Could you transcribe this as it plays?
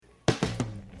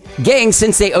Gang,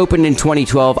 since they opened in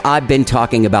 2012, I've been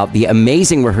talking about the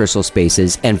amazing rehearsal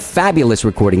spaces and fabulous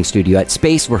recording studio at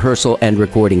Space Rehearsal and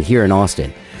Recording here in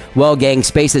Austin. Well, gang,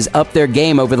 Space has upped their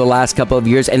game over the last couple of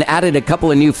years and added a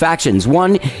couple of new factions.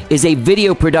 One is a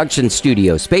video production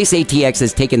studio. Space ATX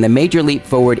has taken the major leap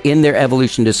forward in their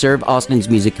evolution to serve Austin's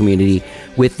music community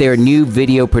with their new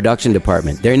video production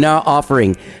department. They're now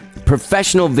offering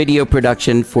professional video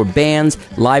production for bands,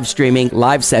 live streaming,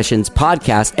 live sessions,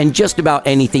 podcasts, and just about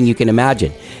anything you can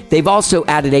imagine. They've also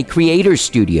added a creator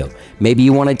studio. Maybe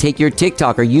you want to take your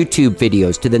TikTok or YouTube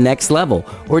videos to the next level,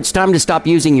 or it's time to stop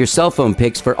using your cell phone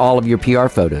pics for all of your PR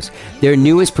photos. Their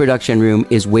newest production room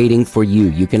is waiting for you.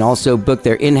 You can also book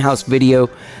their in-house video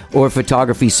or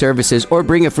photography services, or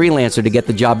bring a freelancer to get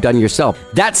the job done yourself.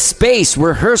 That's Space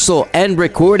Rehearsal and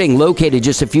Recording, located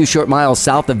just a few short miles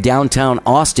south of downtown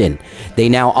Austin. They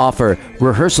now offer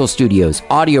rehearsal studios,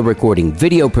 audio recording,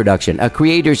 video production, a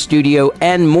creator studio,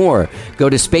 and more. Go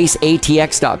to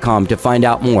spaceatx.com to find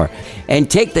out more. And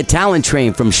take the talent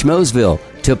train from Schmoesville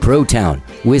to Protown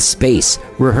with Space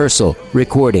Rehearsal,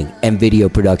 Recording, and Video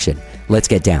Production. Let's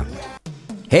get down.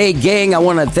 Hey gang, I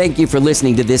want to thank you for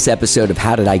listening to this episode of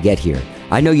How Did I Get Here?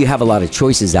 I know you have a lot of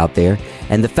choices out there,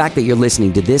 and the fact that you're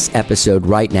listening to this episode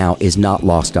right now is not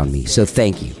lost on me, so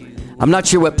thank you. I'm not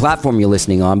sure what platform you're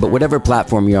listening on, but whatever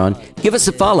platform you're on, give us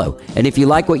a follow. And if you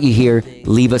like what you hear,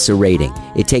 leave us a rating.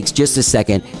 It takes just a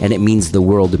second, and it means the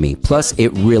world to me. Plus,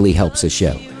 it really helps the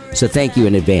show. So thank you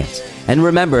in advance. And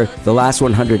remember, the last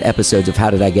 100 episodes of How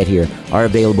Did I Get Here are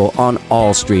available on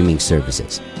all streaming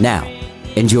services. Now,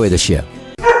 enjoy the show.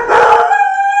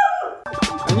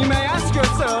 And you may ask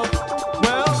yourself,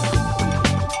 well,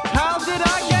 how did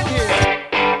I get here?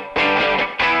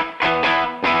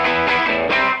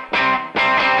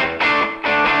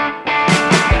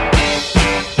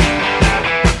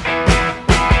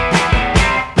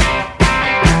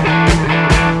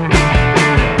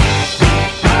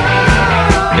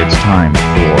 It's time for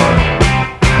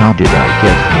How Did I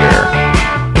Get Here?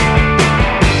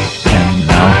 And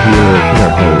now here is your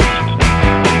host,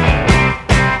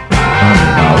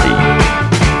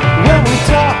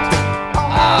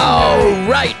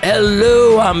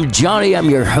 Hello, I'm Johnny. I'm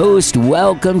your host.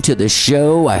 Welcome to the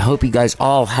show. I hope you guys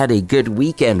all had a good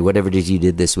weekend, whatever it is you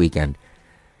did this weekend.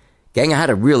 Gang, I had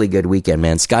a really good weekend,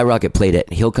 man. Skyrocket played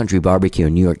at Hill Country Barbecue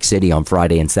in New York City on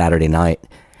Friday and Saturday night.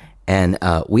 And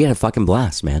we had a fucking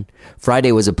blast, man.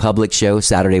 Friday was a public show.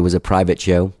 Saturday was a private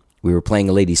show. We were playing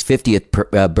a lady's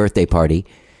 50th birthday party.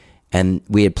 And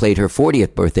we had played her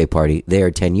 40th birthday party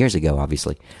there 10 years ago,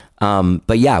 obviously.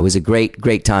 But yeah, it was a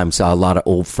great time. Saw a lot of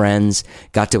old friends.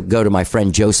 Got to go to my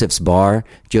friend Joseph's bar.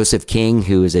 Joseph King,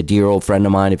 who is a dear old friend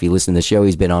of mine. If you listen to the show,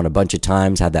 he's been on a bunch of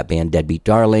times. Had that band Deadbeat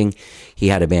Darling. He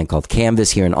had a band called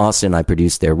Canvas here in Austin. I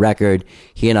produced their record.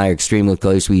 He and I are extremely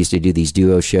close. We used to do these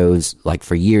duo shows like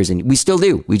for years, and we still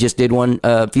do. We just did one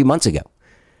a few months ago,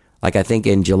 like I think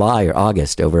in July or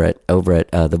August over at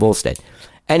the Volstead.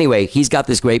 Anyway, he's got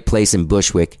this great place in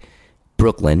Bushwick,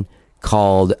 Brooklyn,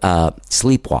 called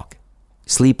Sleepwalk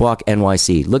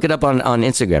NYC. Look it up on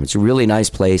Instagram. It's a really nice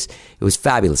place. It was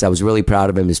fabulous. I was really proud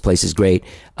of him. His place is great.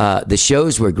 The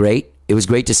shows were great. It was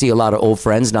great to see a lot of old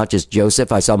friends, not just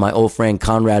Joseph. I saw my old friend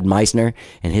Conrad Meissner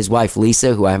and his wife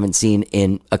Lisa, who I haven't seen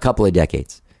in a couple of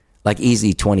decades, like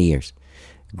easy 20 years.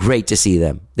 Great to see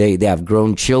them. They have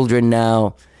grown children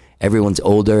now. Everyone's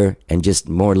older and just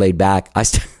more laid back.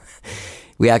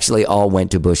 We actually all went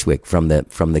to Bushwick from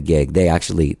the gig.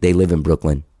 They live in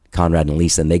Brooklyn, Conrad and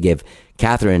Lisa, and they give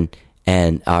Catherine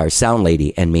and our sound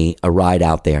lady and me a ride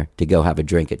out there to go have a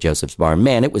drink at Joseph's bar.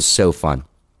 Man, it was so fun.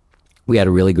 We had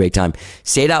a really great time.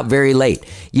 Stayed out very late.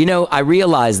 You know, I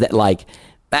realized that like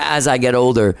as I get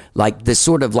older, like this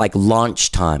sort of like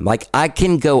launch time, like I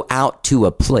can go out to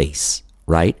a place,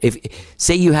 right? If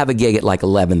say you have a gig at like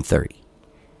 11:30.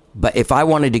 But if I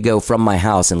wanted to go from my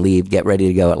house and leave, get ready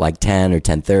to go at like 10 or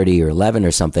 10:30 or 11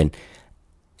 or something,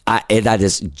 that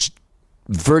is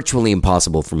virtually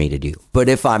impossible for me to do. But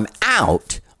if I'm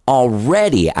out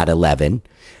already at 11,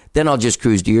 then I'll just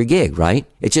cruise to your gig, right?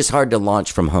 It's just hard to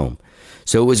launch from home.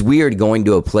 So it was weird going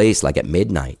to a place like at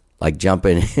midnight, like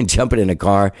jumping in a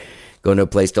car, going to a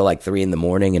place till like 3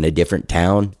 a.m. in a different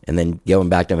town, and then going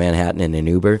back to Manhattan in an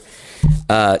Uber.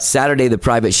 Saturday, the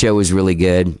private show was really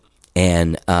good.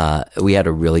 And we had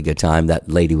a really good time.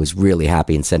 That lady was really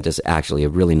happy and sent us actually a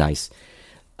really nice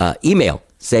email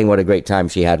saying what a great time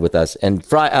she had with us. And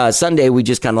Sunday, we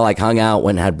just kind of like hung out,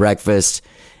 went and had breakfast,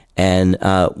 and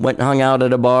went and hung out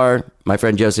at a bar. My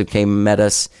friend Joseph came and met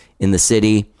us in the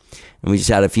city, and we just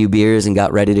had a few beers and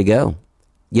got ready to go.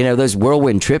 those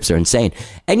whirlwind trips are insane.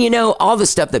 And all the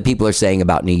stuff that people are saying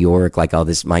about New York, like all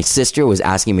this, my sister was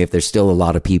asking me if there's still a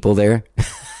lot of people there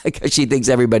because she thinks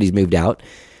everybody's moved out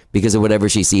because of whatever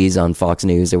she sees on Fox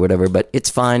News or whatever. But it's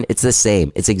fine. It's the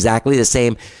same. It's exactly the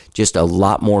same. Just a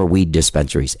lot more weed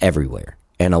dispensaries everywhere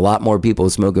and a lot more people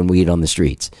smoking weed on the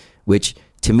streets, which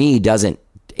to me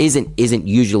isn't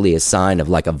usually a sign of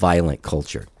like a violent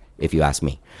culture, if you ask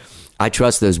me. I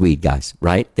trust those weed guys,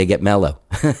 right? They get mellow.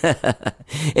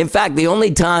 In fact, the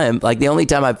only time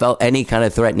I felt any kind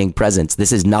of threatening presence,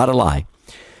 this is not a lie.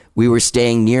 We were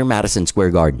staying near Madison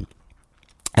Square Garden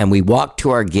and we walked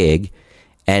to our gig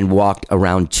and walked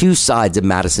around two sides of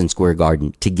Madison Square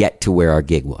Garden to get to where our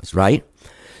gig was, right?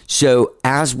 So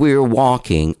as we were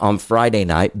walking on Friday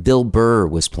night, Bill Burr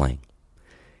was playing.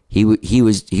 He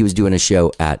was doing a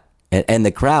show and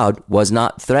the crowd was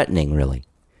not threatening really.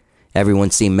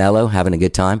 Everyone seemed mellow, having a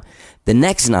good time. The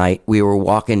next night, we were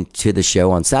walking to the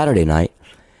show on Saturday night,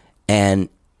 and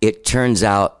it turns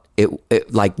out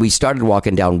like we started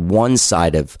walking down one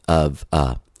side of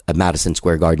Madison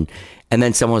Square Garden, and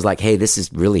then someone was like, "Hey, this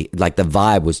is really like the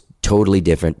vibe was totally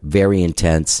different, very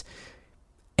intense,"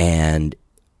 and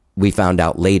we found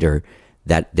out later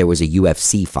that there was a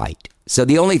UFC fight. So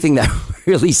the only thing that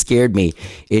really scared me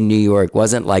in New York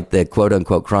wasn't like the quote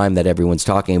unquote crime that everyone's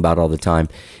talking about all the time.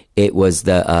 It was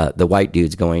the white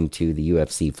dudes going to the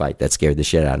UFC fight that scared the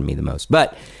shit out of me the most.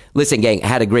 But listen, gang,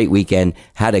 had a great weekend.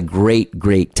 Had a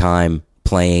great time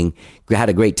playing. Had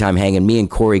a great time hanging. Me and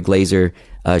Corey Glazer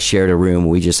shared a room.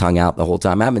 We just hung out the whole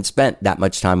time. I haven't spent that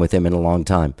much time with him in a long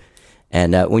time.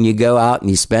 And when you go out and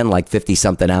you spend like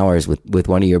 50-something hours with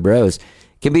one of your bros, it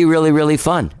can be really, really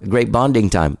fun. A great bonding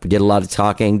time. We did a lot of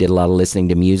talking, did a lot of listening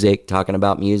to music, talking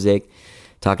about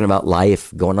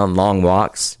life, going on long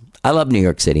walks. I love New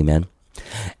York City, man.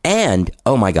 And,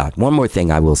 oh my God, one more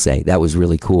thing I will say that was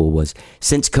really cool was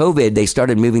since COVID, they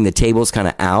started moving the tables kind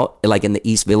of out, like in the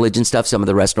East Village and stuff. Some of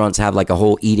the restaurants have like a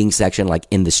whole eating section like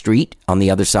in the street on the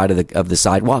other side of the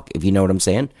sidewalk, if you know what I'm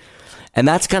saying. And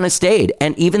that's kind of stayed.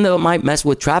 And even though it might mess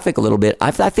with traffic a little bit, I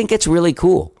think it's really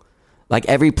cool. Like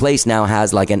every place now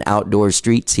has like an outdoor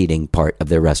street seating part of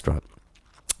their restaurant.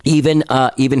 Even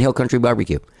Hill Country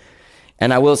Barbecue.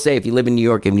 And I will say, if you live in New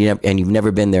York and you've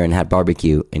never been there and had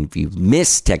barbecue, and if you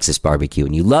miss Texas barbecue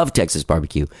and you love Texas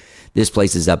barbecue, this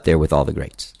place is up there with all the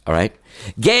greats. All right?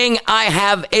 Gang, I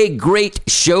have a great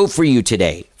show for you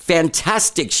today.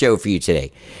 Fantastic show for you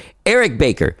today. Eric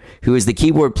Baker, who is the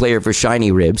keyboard player for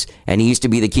Shiny Ribs, and he used to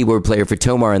be the keyboard player for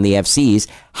Tomar and the FCs,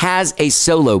 has a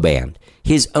solo band.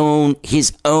 His own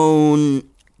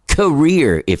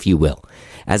career, if you will.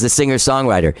 As a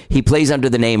singer-songwriter, he plays under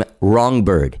the name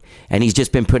Wrongbird, and he's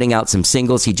just been putting out some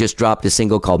singles. He just dropped a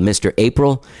single called Mr.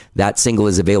 April. That single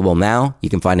is available now. You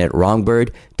can find it at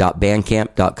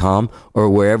wrongbird.bandcamp.com or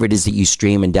wherever it is that you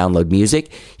stream and download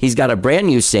music. He's got a brand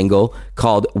new single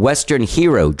called Western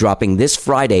Hero dropping this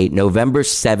Friday, November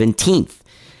 17th.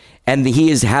 And he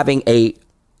is having a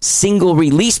single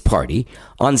release party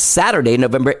on Saturday,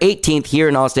 November 18th here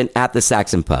in Austin at the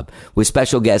Saxon Pub with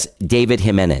special guest David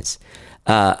Jimenez.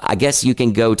 I guess you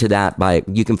can go to that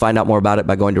you can find out more about it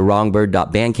by going to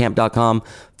wrongbird.bandcamp.com,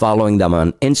 following them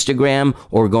on Instagram,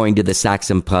 or going to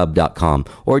thesaxonpub.com,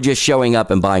 or just showing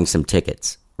up and buying some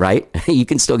tickets, right? You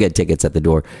can still get tickets at the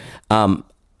door.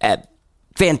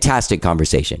 Fantastic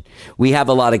conversation. We have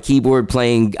a lot of keyboard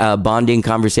playing, bonding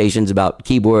conversations about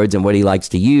keyboards and what he likes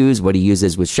to use, what he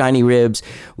uses with Shiny Ribs.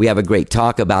 We have a great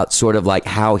talk about sort of like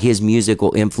how his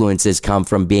musical influences come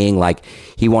from being like,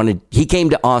 he came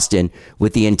to Austin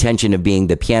with the intention of being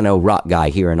the piano rock guy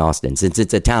here in Austin. Since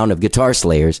it's a town of guitar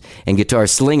slayers and guitar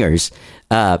slingers,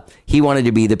 he wanted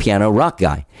to be the piano rock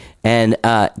guy. And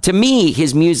to me,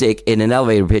 his music in an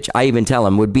elevator pitch, I even tell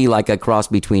him, would be like a cross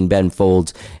between Ben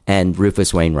Folds and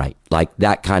Rufus Wainwright, like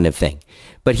that kind of thing.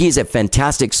 But he's a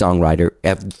fantastic songwriter,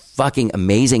 a fucking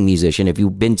amazing musician. If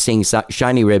you've been seeing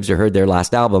Shiny Ribs or heard their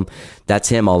last album, that's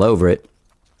him all over it.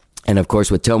 And of course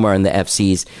with Tomar and the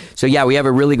FCs. So yeah, we have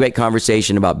a really great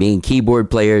conversation about being keyboard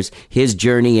players, his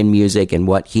journey in music and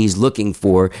what he's looking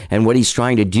for and what he's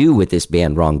trying to do with this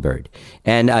band Wrongbird.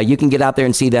 And you can get out there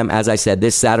and see them, as I said,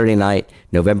 this Saturday night,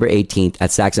 November 18th at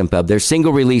Saxon Pub, their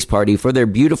single release party for their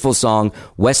beautiful song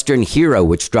Western Hero,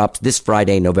 which drops this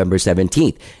Friday, November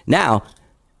 17th. Now,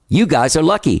 you guys are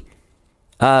lucky.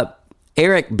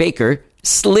 Eric Baker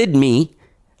slid me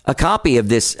a copy of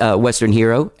this Western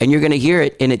Hero, and you're going to hear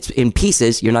it in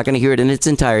pieces. You're not going to hear it in its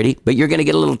entirety, but you're going to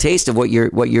get a little taste of what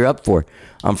you're up for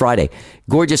on Friday.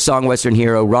 Gorgeous song, Western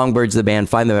Hero. Wrongbird's the band.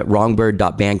 Find them at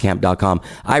wrongbird.bandcamp.com.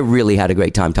 I really had a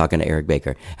great time talking to Eric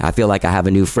Baker. I feel like I have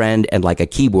a new friend and like a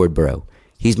keyboard bro.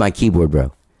 He's my keyboard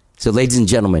bro. So, ladies and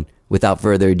gentlemen, without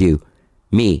further ado,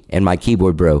 me and my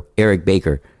keyboard bro, Eric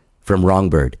Baker from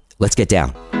Wrongbird. Let's get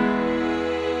down.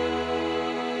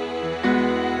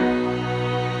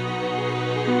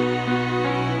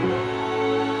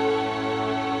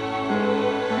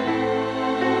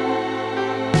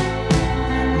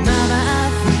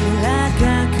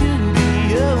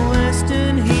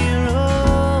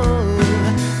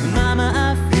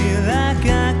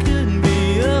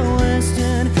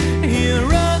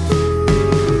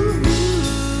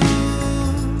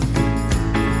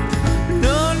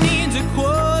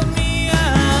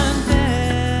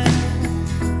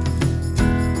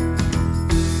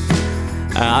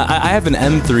 I have an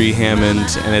M3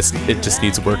 Hammond, and it just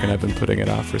needs work, and I've been putting it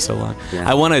off for so long. Yeah.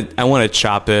 I want to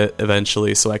chop it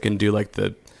eventually, so I can do like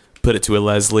put it to a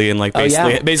Leslie and like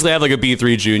basically have like a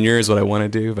B3 Junior is what I want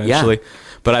to do eventually. Yeah.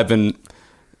 But I've been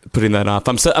putting that off.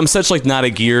 I'm such like not a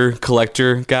gear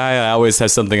collector guy. I always have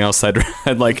something else I'd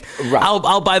like. Right.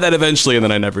 I'll buy that eventually, and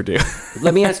then I never do.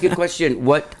 Let me ask you a question.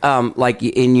 What like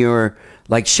in your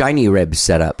like Shiny Rib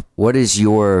setup? What is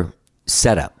your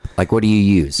setup? Like, what do you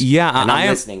use? Yeah, and I'm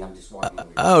listening. I'm just wondering.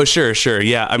 Oh, sure.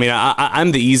 Yeah, I mean,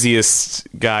 I'm the easiest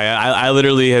guy. I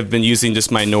literally have been using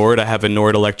just my Nord. I have a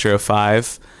Nord Electro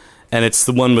 5, and it's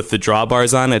the one with the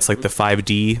drawbars on it. It's like the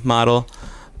 5D model.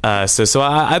 So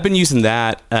I've been using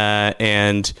that,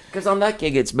 and because on that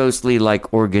gig it's mostly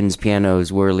like organs,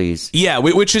 pianos, whirlies. Yeah,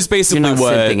 which is basically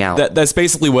that's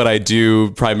basically what I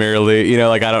do primarily. You know,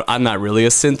 like I'm not really a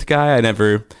synth guy.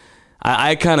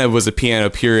 I kind of was a piano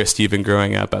purist even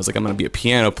growing up. I was like, I'm going to be a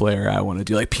piano player. I want to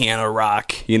do like piano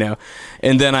rock, you know.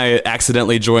 And then I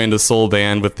accidentally joined a soul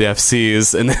band with the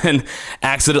FCs, and then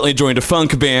accidentally joined a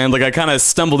funk band. Like I kind of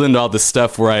stumbled into all this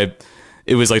stuff where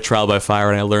it was like trial by fire,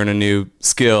 and I learned a new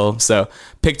skill. So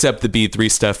picked up the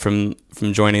B3 stuff from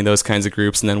joining those kinds of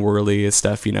groups, and then whirly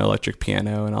stuff, you know, electric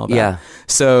piano and all that. Yeah.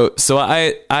 So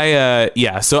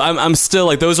I'm still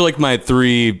like, those are like my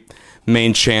three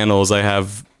main channels. I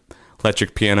have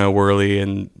electric piano, whirly,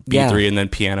 and B3, and then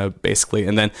piano basically.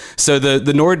 And then so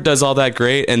the Nord does all that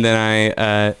great, and then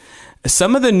I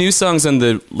some of the new songs on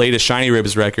the latest Shiny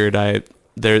Ribs record,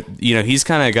 he's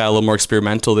kind of got a little more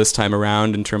experimental this time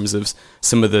around in terms of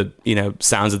some of the, you know,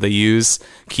 sounds that they use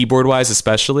keyboard wise,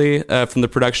 especially from the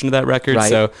production of that record.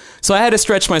 Right. So I had to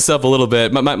stretch myself a little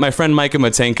bit. My friend Micah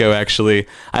Matenko, actually,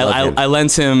 I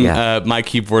lent him my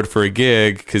keyboard for a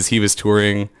gig because he was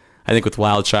touring, I think, with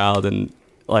Wild Child, and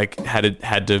like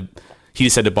he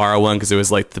just had to borrow one because it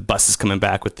was like the buses coming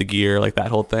back with the gear, like that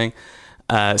whole thing.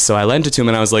 So I lent it to him,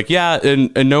 and I was like, yeah,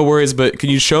 and no worries, but can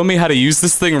you show me how to use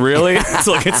this thing really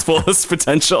to like its fullest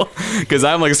potential? Because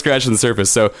I'm like scratching the surface.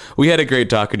 So we had a great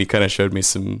talk, and he kind of showed me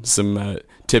some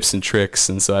tips and tricks,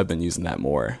 and so I've been using that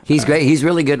more. He's great. He's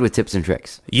really good with tips and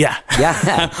tricks. Yeah.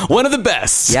 One of the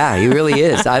best. Yeah, he really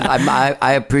is.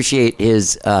 I appreciate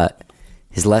his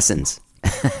lessons.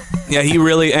 Yeah, he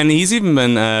really, and he's even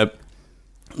been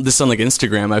this on like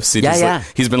Instagram. I've seen. Like,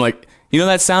 he's been like, you know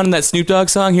that sound in that Snoop Dogg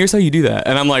song? Here's how you do that.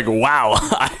 And I'm like, wow,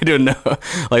 I don't know.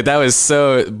 Like that was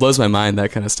it blows my mind,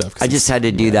 that kind of stuff. I just had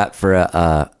to do that for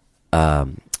a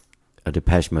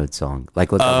Depeche Mode song.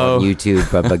 Like look up on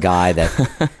YouTube of a guy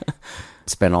that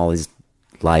spent all his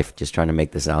life just trying to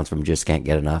make the sounds from Just Can't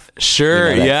Get Enough. Sure.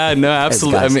 You know, yeah, no,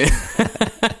 absolutely. I mean,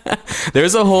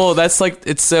 there's a whole, that's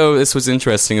what's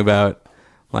interesting about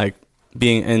like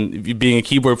being a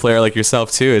keyboard player like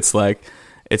yourself too. It's like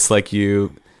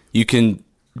you can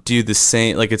do the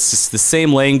same, like it's just the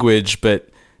same language but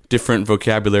different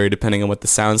vocabulary depending on what the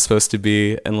sound's supposed to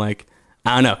be. And like,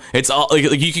 I don't know, it's all like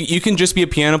you can just be a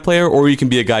piano player, or you can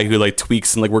be a guy who like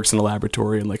tweaks and like works in a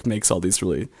laboratory and like makes all these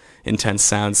really intense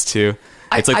sounds too.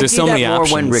 It's like there's so many options.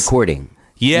 More when recording.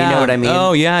 Yeah. You know what I mean?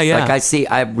 Oh yeah. Like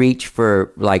I reach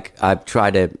for, like, I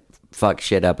try to fuck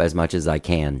shit up as much as I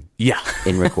can. Yeah.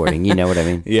 In recording, you know what I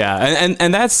mean? Yeah.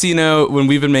 And that's, you know, when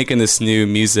we've been making this new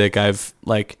music, I've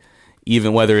like,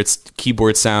 even whether it's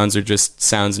keyboard sounds or just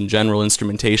sounds in general,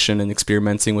 instrumentation and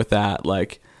experimenting with that,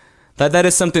 like that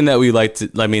is something that we like to,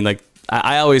 I mean, like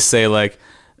I always say, like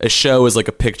a show is like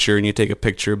a picture and you take a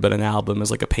picture, but an album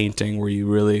is like a painting where you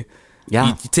really,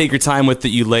 you take your time with it,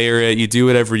 you layer it, you do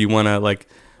whatever you want to, like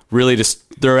really just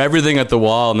throw everything at the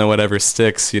wall and then whatever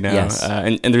sticks, you know? Yes.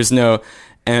 And there's no,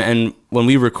 and when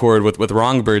we record with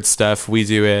Wrongbird stuff, we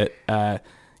do it,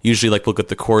 usually like look at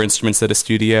the core instruments at a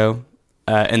studio,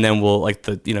 and then we'll like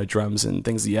the, you know, drums and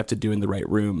things that you have to do in the right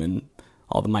room and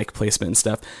all the mic placement and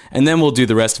stuff. And then we'll do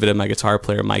the rest of it at my guitar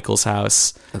player, Michael's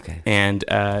house. Okay. And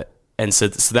so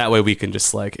that way we can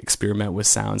just like experiment with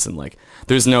sounds and like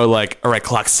there's no like, all right,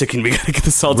 clock's ticking, we gotta get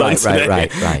this all done today.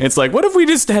 Right. It's like, what if we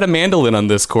just had a mandolin on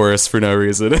this chorus for no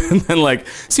reason and then like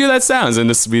see how that sounds, and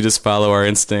we just follow our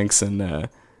instincts, and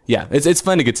yeah, it's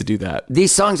fun to get to do that.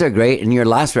 These songs are great, and your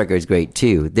last record is great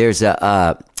too. There's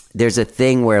a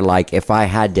thing where like if I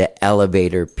had to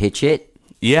elevator pitch it,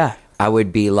 yeah, I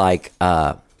would be like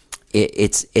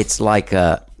it's like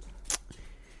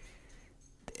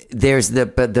there's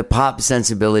the pop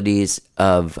sensibilities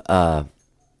of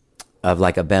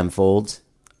like a Ben Folds,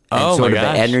 and Oh, sort my of the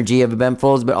gosh. energy of a Ben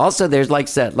Folds, but also there's like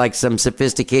some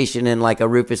sophistication in like a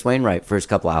Rufus Wainwright first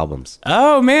couple albums.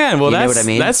 Oh man, well You know that's what I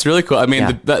mean? that's really cool. I mean,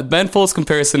 Yeah. the Ben Folds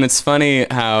comparison. It's funny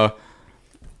how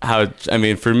I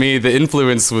mean, for me, the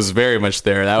influence was very much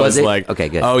there. That Was was it? like, Okay,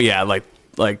 good. Oh yeah, like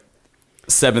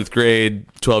 7th grade,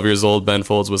 12 years old. Ben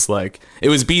Folds was like, it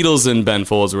was Beatles and Ben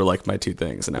Folds were like my two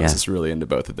things, and I was Yeah. just really into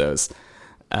both of those.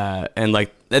 And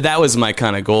like that was my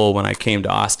kind of goal when I came to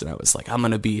Austin. I was like, I'm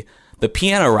gonna be the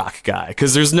piano rock guy,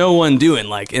 because there's no one doing,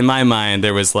 like, in my mind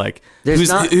there was like, who's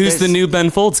the new Ben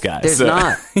Folds guy? There's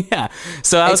not. Yeah,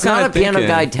 so I was It's not kind a of piano thinking,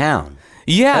 guy town.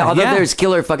 Yeah, Although yeah. there's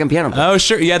killer fucking piano players. Oh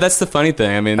sure, yeah, that's the funny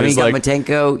thing. I mean, I mean, there's you got like,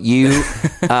 Matenko, you,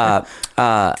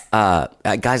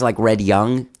 guys like Red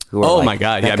Young. Who are oh like, my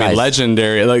god, that yeah, I mean, guy's-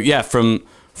 legendary. Like, yeah, from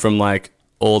like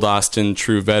old Austin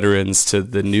true veterans to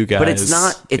the new guys. But it's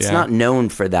Yeah. not known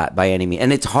for that by any means,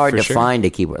 and it's hard For to sure. find a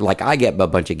keyboard. Like I get a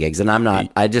bunch of gigs, and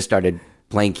I just started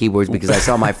playing keyboards because I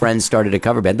saw my friends started a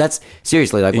cover band. That's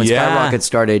seriously like when Yeah. Skyrocket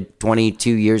started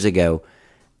 22 years ago.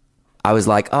 I was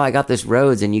like, oh, I got this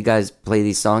Rhodes, and you guys play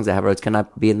these songs that have Rhodes. Can I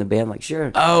be in the band? Like,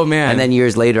 sure. Oh man. And then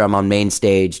years later, I'm on main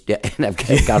stage, and I've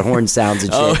got horn sounds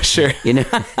and shit. Oh, sure. You know?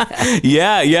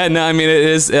 yeah. No, I mean, it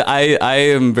is.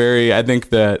 I think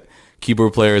that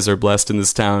keyboard players are blessed in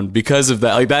this town because of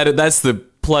that. Like that's the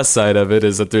plus side of it,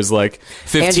 is that there's like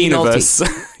 15 of Andy us.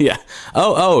 Yeah.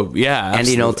 Oh, yeah.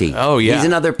 Andy absolutely. Nolte. Oh, yeah. He's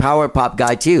another power pop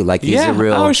guy too. Like he's yeah. a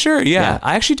real. Oh, sure. Yeah. Yeah.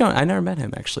 I actually don't. I never met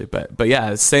him actually, but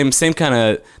yeah, same kind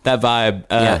of that vibe.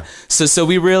 Yeah. So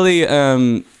we really.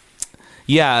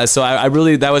 Yeah, so I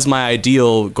really, that was my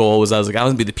ideal goal, was I was like, I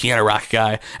want to be the piano rock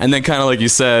guy. And then kind of like you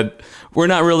said, we're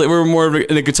more of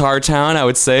in a guitar town, I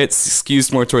would say. It's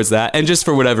skews more towards that. And just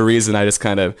for whatever reason, I just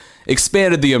kind of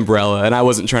expanded the umbrella, and I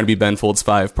wasn't trying to be Ben Folds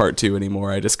 5 Part 2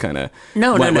 anymore. I just kind of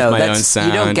No. with my own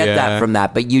sound. You don't get that from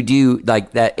that, but you do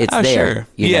like that. It's Oh, there. sure.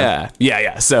 You know?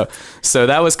 Yeah. So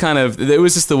that was kind of, it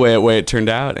was just the way it turned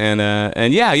out.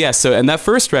 And yeah. So, and that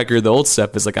first record, the old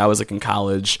stuff, is like, I was like in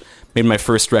college, made my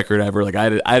first record ever. Like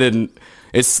I didn't,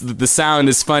 it's, the sound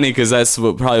is funny because that's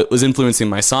what probably was influencing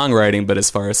my songwriting. But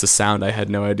as far as the sound, I had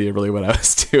no idea really what I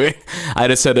was doing. I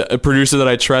just had a producer that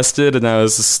I trusted, and I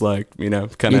was just like, kind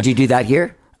of. Did you do that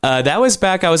here? That was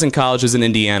back, I was in college, it was in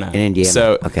Indiana. In Indiana,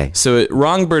 So, okay. So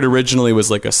Wrongbird originally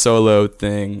was like a solo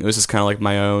thing. It was just kind of like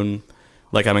my own,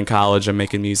 like I'm in college, I'm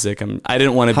making music. I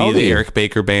didn't want to How be old the are you? Eric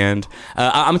Baker band.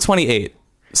 I'm 28.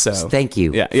 So Thank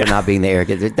you Yeah, for yeah. not being the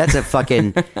arrogant. That's a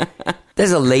fucking.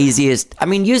 That's the laziest. I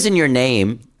mean, using your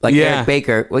name like Yeah. Eric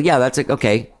Baker. Well, yeah, that's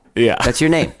okay. Yeah. That's your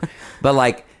name. But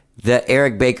like the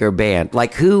Eric Baker band,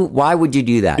 like who? Why would you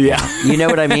do that? Yeah. now? You know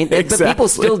what I mean. But people Exactly.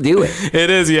 still do it. It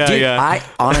is, yeah, Dude, yeah.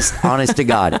 honest to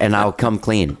God, and I'll come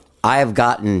clean. I have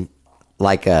gotten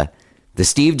like the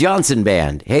Steve Johnson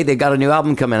band. Hey, they got a new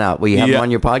album coming out. Will you have Yeah. them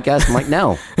on your podcast? I'm like,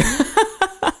 no,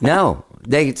 no.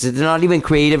 They're not even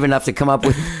creative enough to come up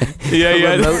with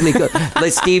Yeah. remotely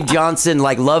like Steve Johnson,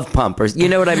 like Love Pump, or you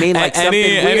know what I mean? Like something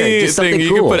weird, just something you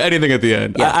cool. can put anything at the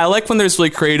end. Yeah. I like when there's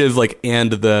like creative, like,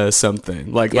 and the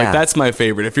something. Like Yeah. that's my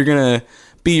favorite. If you're gonna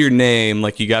be your name,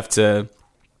 like you have to.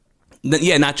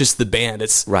 Yeah, not just the band.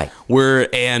 It's Right. We're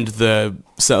and the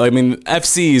so I mean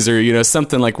FCs, or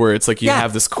something like where it's like you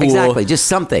have this cool, exactly, just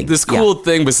something. this Yeah. cool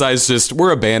thing besides just we're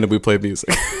a band and we play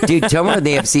music. Dude, Tomer and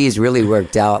the FCs really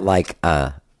worked out like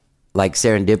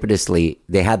serendipitously.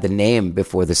 They had the name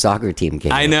before the soccer team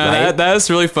came. I in, know right? that's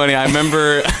really funny. I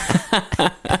remember,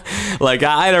 like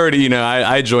I'd already,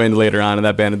 I joined later on, and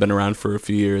that band had been around for a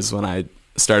few years when I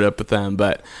started up with them.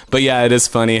 But yeah, it is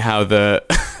funny how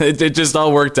it just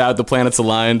all worked out. The planets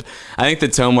aligned. I think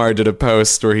that Tomar did a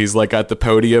post where he's like at the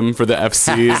podium for the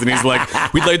FCs, and he's like,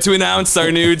 "We'd like to announce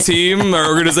our new team, our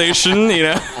organization."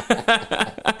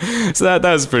 So that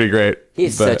was pretty great.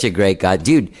 He's But- such a great guy,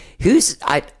 dude.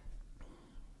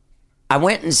 I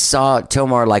went and saw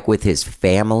Tomar like with his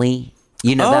family.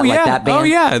 You know Oh, that yeah. like that band. Oh,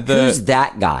 yeah. Who's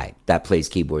that guy that plays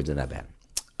keyboards in that band?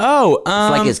 Oh, It's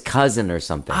like his cousin or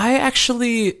something. I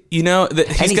actually, and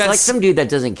he's he's got like some dude that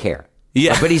doesn't care.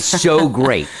 Yeah. But he's so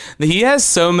great. He has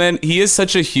so many. He is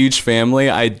such a huge family.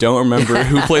 I don't remember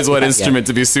who plays what instrument,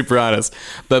 to be super honest.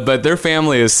 But their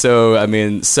family is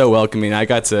so welcoming. I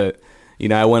got to,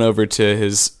 I went over to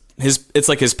his. It's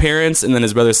like his parents and then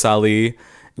his brother Salih.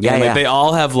 And they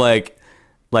all have like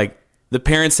the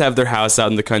parents have their house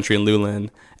out in the country in Lulan.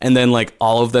 And then, like,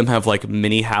 all of them have, like,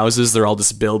 mini houses. They're all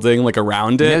just building, like,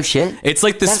 around it. No shit. It's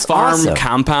like this That's farm awesome.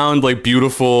 compound, like,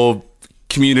 beautiful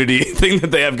community thing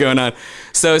that they have going on.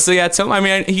 So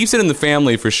yeah, he said in the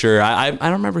family for sure. I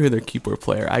don't remember who their keyboard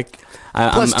player.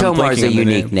 Plus, I'm Tomar's blanking a on the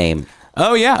unique name.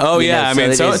 Oh yeah, I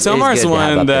mean, Tomar's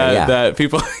one that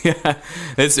people. Yeah,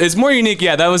 it's more unique.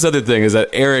 Yeah, that was the other thing is that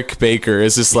Eric Baker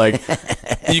is just like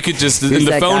you could just in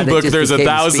the phone book. There's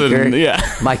 1,000. Speaker? Yeah,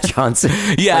 Mike Johnson.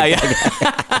 Yeah.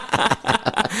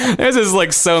 There's just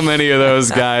like so many of those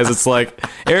guys. It's like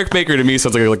Eric Baker to me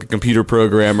sounds like a computer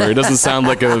programmer. It doesn't sound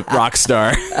like a rock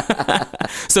star.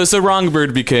 so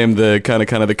Wrongbird became the kind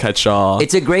of the catch-all.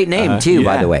 It's a great name too,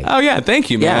 by the way. Oh yeah, thank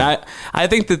you, man. Yeah. I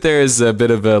think that there is a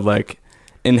bit of a like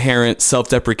inherent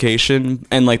self-deprecation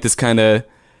and like this kind of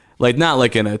like not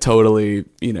like in a totally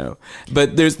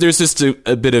but there's just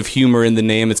a bit of humor in the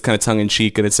name. It's kind of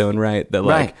tongue-in-cheek in its own right. That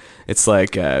like it's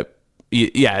like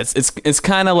it's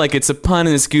kind of like it's a pun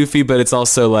and it's goofy, but it's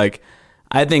also like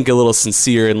I think a little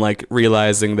sincere in like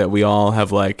realizing that we all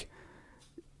have like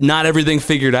not everything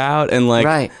figured out and like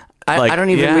right. I don't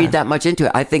even read that much into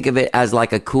it. I think of it as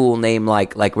like a cool name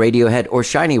like Radiohead or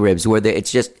Shiny Ribs, where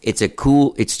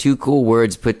it's two cool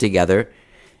words put together.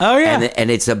 Oh yeah, and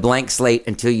it's a blank slate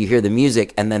until you hear the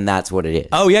music, and then that's what it is.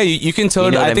 Oh yeah, you can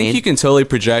totally. I think you can totally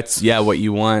project what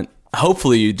you want.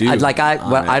 Hopefully you do. I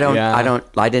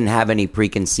didn't have any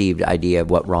preconceived idea of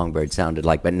what Wrongbird sounded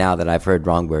like, but now that I've heard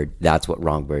Wrongbird, that's what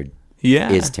Wrongbird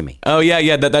is to me. Oh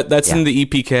yeah. That's in the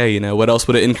EPK. What else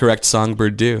would an incorrect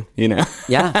songbird do?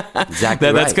 Yeah,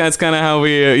 exactly. That's kind of how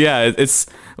we. It's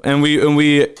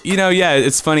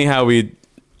it's funny how it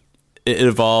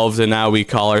evolved and now we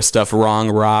call our stuff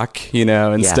wrong rock.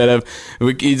 Instead of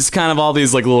it's kind of all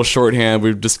these like little shorthand.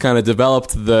 We've just kind of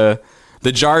developed the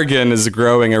jargon is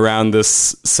growing around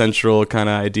this central kind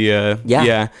of idea.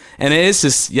 Yeah. And it is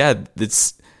just,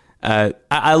 it's,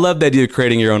 I love the idea of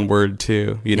creating your own word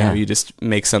too. You just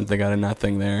make something out of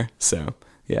nothing there. So,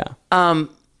 yeah.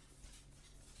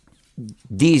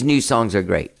 These new songs are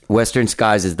great. Western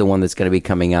Skies is the one that's going to be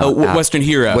coming out. Oh, Western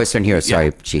Hero. Western Hero.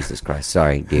 Sorry. Jesus Christ.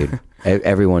 Sorry, dude.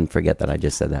 Everyone forget that I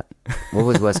just said that. What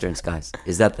was Western Skies?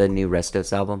 Is that the new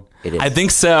Restos album? It is. I think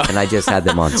so. And I just had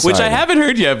them on. Which I haven't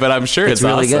heard yet, but I'm sure it's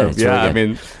really awesome. good. It's really good. I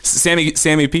mean,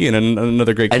 Sammy P and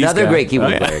another great keys great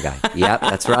keyboard player guy. Yeah,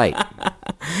 that's right.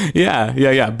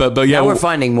 Yeah. But now we're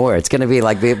finding more. It's going to be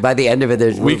like by the end of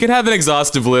it, we could have an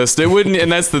exhaustive list. It wouldn't,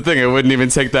 and that's the thing. It wouldn't even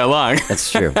take that long.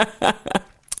 That's true.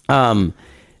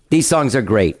 These songs are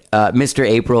great. Mr.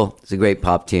 April is a great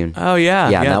pop tune. Oh, yeah.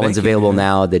 Yeah, that one's available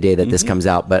now, the day that this comes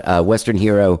out. But Western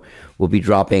Hero will be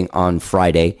dropping on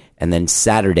Friday. And then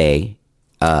Saturday,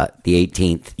 the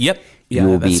 18th, Yep. you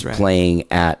will be playing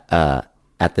at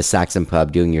the Saxon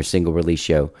Pub doing your single release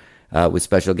show with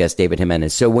special guest David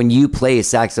Jimenez. So when you play a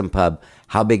Saxon Pub,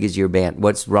 how big is your band?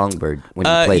 What's Wrongbird when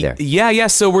you play there? Yeah.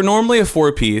 So we're normally a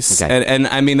 4-piece. Okay. And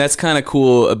I mean, that's kind of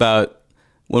cool about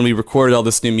when we recorded all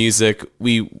this new music.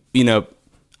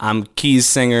 I'm keys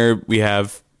singer, we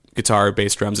have guitar,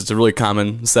 bass, drums. It's a really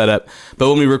common setup. But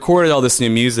when we recorded all this new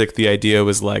music, the idea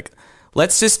was like,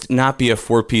 let's just not be a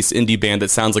 4-piece indie band that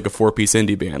sounds like a 4-piece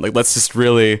indie band. Like, let's just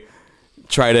really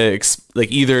try to,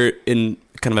 either in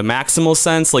kind of a maximal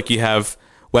sense, like you have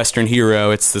Western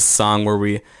Hero, it's this song where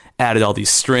we added all these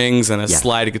strings and a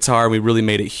slide guitar. We really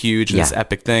made it huge, this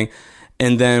epic thing.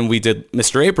 And then we did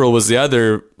Mr. April was the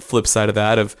other flip side of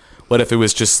that of what if it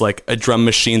was just like a drum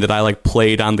machine that I like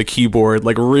played on the keyboard,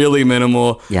 like really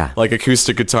minimal, like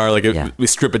acoustic guitar, we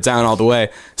strip it down all the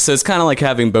way. So it's kind of like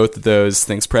having both of those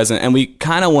things present. And we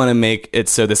kind of want to make it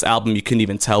so this album, you couldn't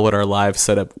even tell what our live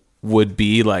setup would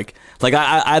be. Like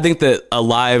I think that a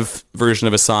live version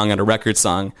of a song and a record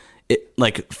song,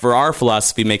 like for our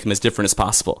philosophy, make them as different as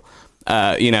possible.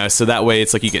 So that way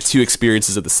it's like you get two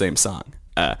experiences of the same song.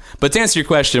 But to answer your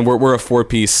question, we're a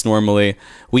 4-piece normally.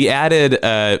 We added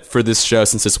for this show,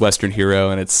 since it's Western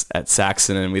Hero and it's at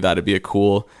Saxon, and we thought it'd be a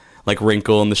cool like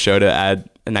wrinkle in the show to add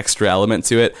an extra element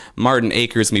to it. Martin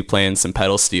Akers me playing some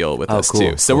pedal steel with us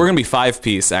too. So we're gonna be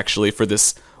 5-piece actually for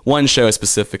this one show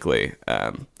specifically.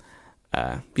 Martin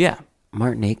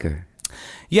Aker.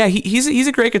 Yeah, he's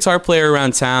a great guitar player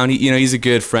around town. He's a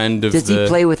good friend of. Does he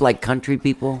play with like country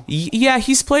people? Yeah,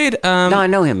 he's played. No, I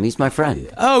know him. He's my friend.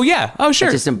 Oh yeah. Oh sure.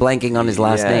 I just am blanking on his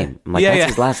last name. I'm like, that's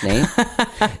his last name.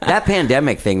 That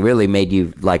pandemic thing really made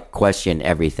you like question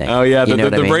everything. Oh yeah, you know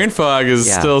the brain fog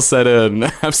is still set in.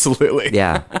 Absolutely.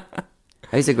 Yeah,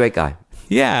 he's a great guy.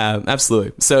 Yeah,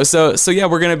 absolutely. So yeah,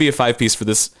 we're gonna be a 5-piece for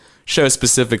this show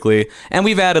specifically, and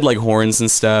we've added like horns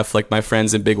and stuff. Like my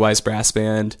friends in Big Wise Brass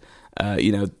Band.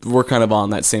 We're kind of all in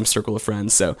that same circle of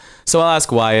friends. So I'll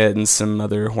ask Wyatt and some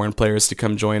other horn players to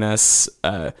come join us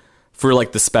for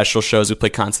like the special shows. We play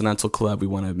Continental Club. We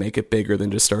want to make it bigger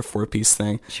than just our 4-piece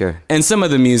thing. Sure. And some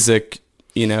of the music,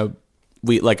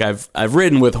 we like I've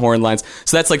written with horn lines.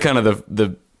 So that's like kind of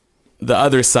the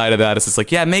other side of that is it's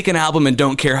like, yeah, make an album and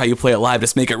don't care how you play it live.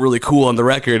 Just make it really cool on the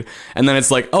record. And then it's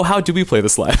like, oh, how do we play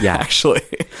this live? Yeah. Actually.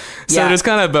 So there's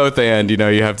kind of both and,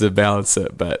 you have to balance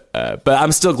it. But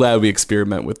I'm still glad we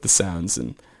experiment with the sounds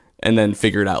and then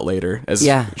figure it out later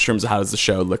in terms of how does the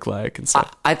show look like and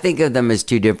stuff. I think of them as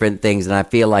two different things. And I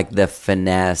feel like the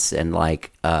finesse and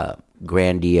like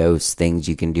grandiose things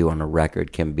you can do on a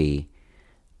record can be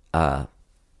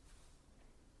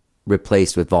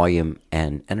replaced with volume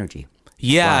and energy.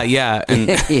 Yeah, Wow. yeah. And,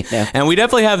 and we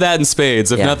definitely have that in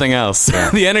spades, if nothing else. Yeah.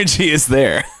 The energy is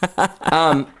there.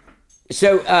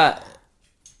 So,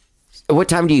 what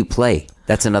time do you play?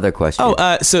 That's another question.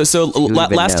 So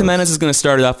Last Jimenez is going to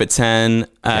start it off at 10,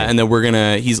 and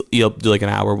then he'll do like an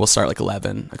hour. We'll start like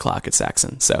 11 o'clock at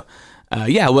Saxon. So,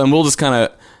 and we'll just kind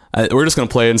of, we're just going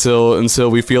to play until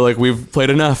we feel like we've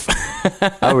played enough.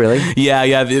 Oh, really? Yeah.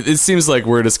 It seems like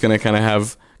we're just going to kind of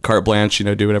have carte blanche,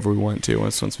 do whatever we want to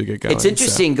once we get going. It's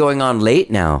interesting going on late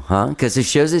now, huh? Because the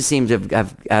shows, it seems,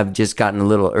 have just gotten a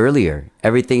little earlier.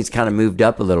 Everything's kind of moved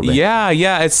up a little bit. Yeah.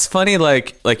 It's funny,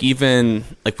 like even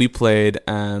like we played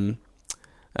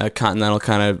Continental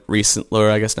kind of recent, or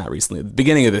I guess not recently, the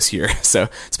beginning of this year. So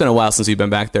it's been a while since we've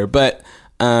been back there. But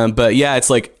yeah,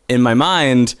 it's like in my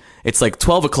mind, it's like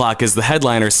 12 o'clock is the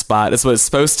headliner spot. That's what it's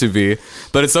supposed to be.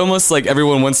 But it's almost like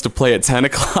everyone wants to play at 10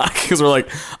 o'clock because we're like,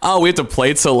 oh, we have to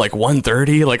play till like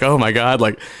 1:30. Like, oh my God.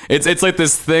 Like it's like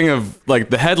this thing of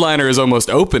like the headliner is almost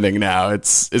opening now.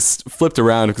 It's flipped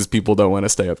around because people don't want to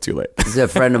stay up too late. There's a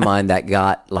friend of mine that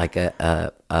got like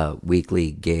a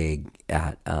weekly gig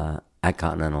at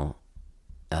Continental.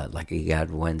 Like he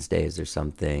had Wednesdays or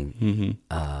something,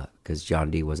 because John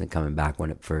D wasn't coming back when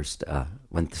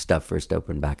the stuff first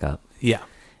opened back up. Yeah,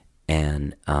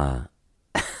 and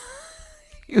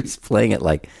he was playing at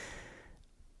like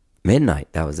midnight.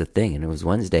 That was the thing, and it was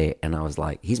Wednesday. And I was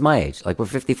like, he's my age, like we're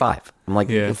 55. I'm like,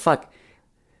 the fuck.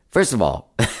 First of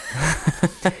all, who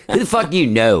the fuck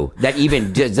that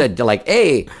even did, like,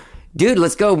 hey. Dude,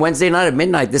 let's go Wednesday night at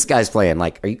midnight. This guy's playing.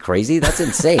 Like, are you crazy? That's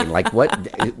insane. Like,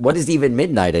 what is even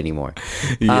midnight anymore?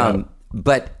 Yeah.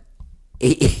 But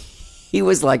he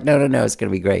was like, no, it's going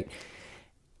to be great.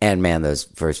 And man, those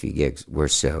first few gigs were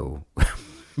so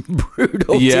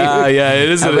brutal. Yeah, dude. yeah, it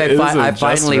is. I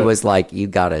finally was like, you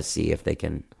got to see if they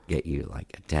can get you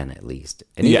like a 10 at least.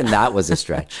 And even that was a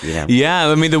stretch, Yeah,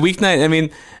 I mean, the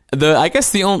weeknight, I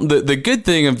guess the good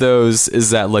thing of those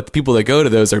is that like the people that go to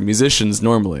those are musicians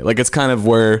normally. Like it's kind of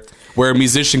where a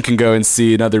musician can go and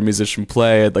see another musician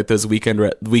play at like those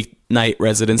weeknight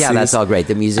residencies. Yeah, that's all great.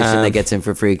 The musician that gets in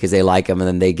for free because they like him, and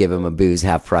then they give him a booze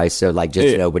half price. So like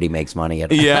just nobody makes money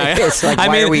at it. Yeah, like, I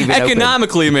mean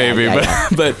economically open? Maybe,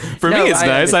 but for me it's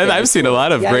nice. I've seen a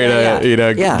lot of great,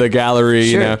 the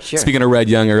gallery. Sure. Speaking of Red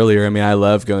Young earlier, I mean I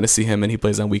love going to see him, and he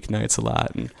plays on weeknights a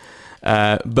lot. And,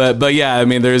 but yeah, I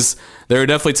mean, there are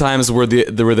definitely times where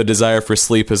the desire for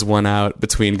sleep has won out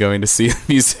between going to see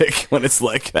music when it's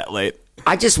like that late.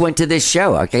 I just went to this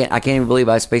show. I can't even believe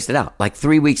I spaced it out. Like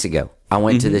 3 weeks ago, I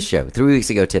went to this show. 3 weeks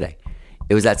ago today,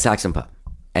 it was at Saxon Pub,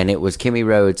 and it was Kimmy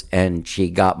Rhodes, and she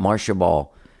got Marsha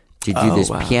Ball to do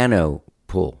this piano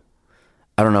pull.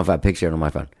 I don't know if I pictured it on my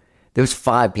phone. There was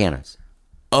 5 pianos.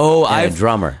 Oh, a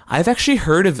drummer. I've actually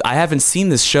heard of. I haven't seen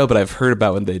this show, but I've heard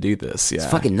about when they do this. Yeah,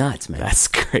 it's fucking nuts, man. That's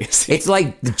crazy. It's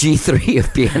like the G3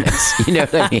 of pianists. You know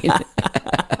what I mean?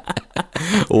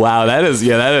 Wow, that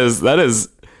is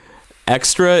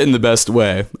extra in the best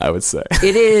way, I would say.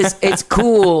 It is. It's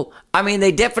cool. I mean,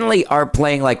 they definitely are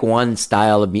playing like one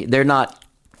style of music. They're not.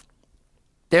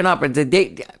 But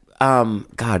they. God,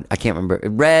 I can't remember.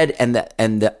 Red and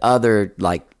the other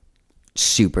like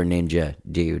super ninja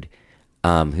dude.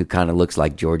 Who kind of looks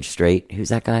like George Strait. Who's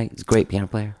that guy? He's a great piano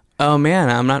player. Oh man,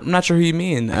 I'm not sure who you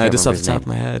mean. Just off the top of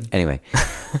my head. Anyway,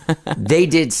 they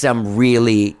did some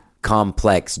really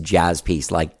complex jazz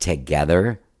piece like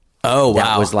together, Oh, That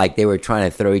wow. was like they were trying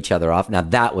to throw each other off. Now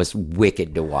that was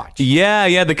wicked to watch.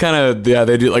 Yeah, they kind of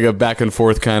they do like a back and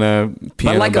forth kind of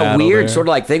piano But like a battle weird there. sort of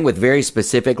like thing with very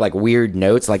specific like weird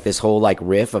notes, like this whole like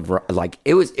riff of like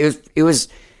it was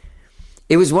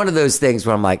one of those things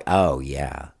where I'm like, oh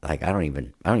yeah, like I don't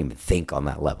even think on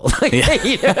that level. Like,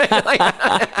 you know, like,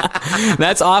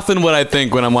 That's often what I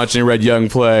think when I'm watching Red Young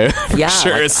play. For Yeah,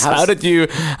 sure. like, It's, how'd you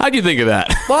think of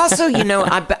that? well, also, you know,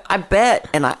 I bet,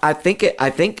 and I think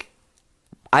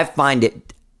I find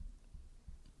it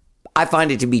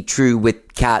to be true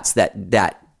with cats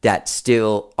that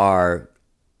still are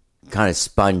kind of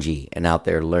spongy and out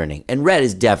there learning. And Red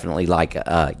is definitely like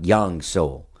a young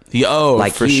soul. Oh,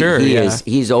 Like for he, sure. he Yeah. is.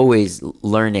 He's always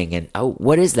learning, and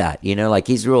what is that? You know, like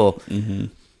he's real. Mm-hmm.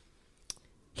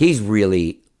 He's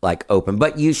really like open,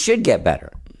 but you should get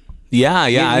better. Yeah.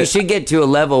 You should get to a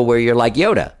level where you're like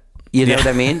Yoda. You know what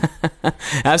I mean?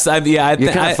 Absolutely. Yeah.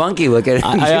 You're kind of funky looking,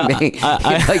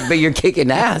 but you're kicking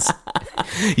ass.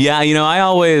 Yeah, I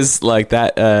always like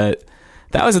that.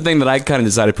 That was the thing that I kind of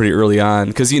decided pretty early on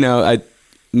because I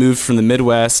moved from the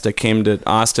Midwest. I came to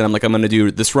Austin. I'm like, I'm going to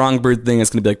do this Wrongbird thing. It's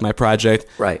going to be like my project.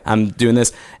 Right. I'm doing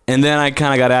this, and then I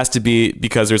kind of got asked to be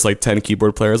because there's like 10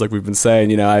 keyboard players, like we've been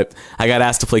saying. I got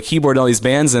asked to play keyboard in all these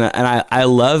bands, and I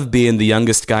love being the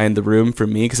youngest guy in the room for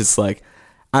me because it's like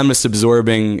I'm just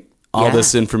absorbing all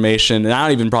this information, and I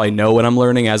don't even probably know what I'm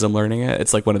learning as I'm learning it.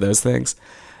 It's like one of those things.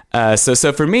 So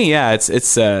for me, yeah,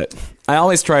 it's I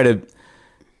always try to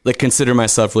like consider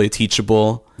myself really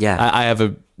teachable. Yeah. I have a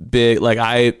big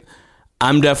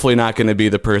I'm definitely not going to be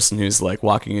the person who's like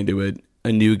walking into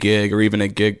a new gig or even a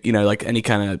gig, like any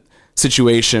kind of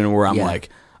situation where I'm like,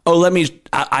 oh,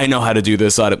 I know how to do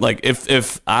this. Like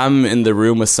if I'm in the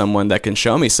room with someone that can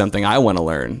show me something I want to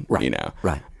learn, Right.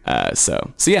 Right.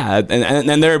 So yeah,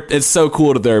 and it's so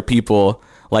cool that there are people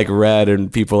like Red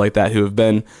and people like that who have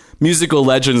been musical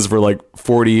legends for like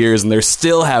 40 years and they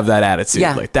still have that attitude.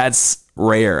 Yeah. Like that's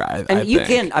rare. I You think.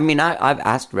 can. I mean, I've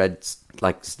asked Red,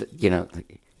 like,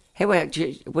 hey,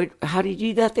 wait, how do you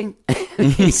do that thing?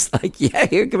 He's like, yeah,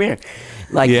 here, come here.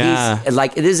 Like, he's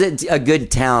like, it is a good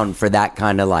town for that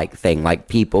kind of like thing. Like,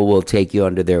 people will take you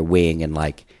under their wing and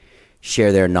like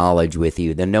share their knowledge with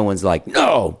you. Then no one's like,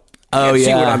 no.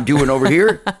 See what I'm doing over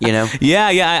here? Yeah.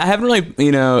 I haven't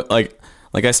really,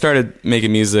 like I started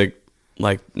making music.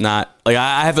 Like not like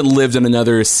I haven't lived in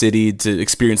another city to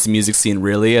experience the music scene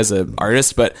really as an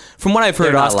artist, but from what I've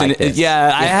heard, Austin, like this.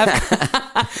 I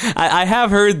have, I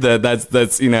have heard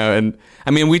that's and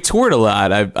I mean we toured a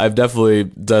lot. I've definitely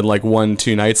done like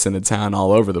 1-2 nights in a town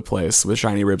all over the place with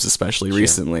Shiny Ribs, especially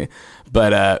recently.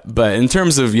 But in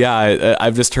terms of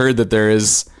I've just heard that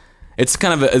it's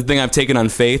kind of a thing I've taken on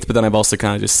faith, but then I've also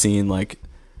kind of just seen like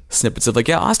snippets of like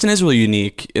Austin is really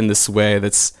unique in this way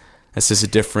that's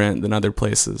just different than other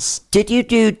places.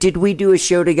 Did we do a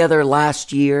show together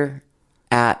last year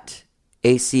at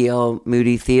ACL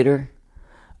Moody Theater?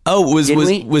 Oh, was that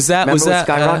Remember with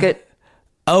Skyrocket?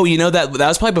 That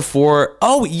was probably before.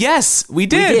 Oh, yes, we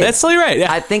did. That's totally right. Yeah.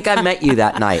 I think I met you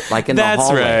that night, like in the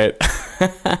hallway.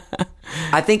 That's right.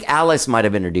 I think Alice might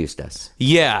have introduced us.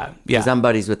 Yeah. Because I'm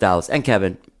buddies with Alice and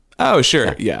Kevin. Oh,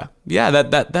 sure. Yeah.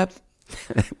 That.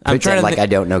 I'm trying to like I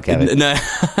don't know Kevin. No,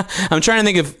 I'm trying to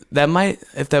think if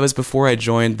that was before I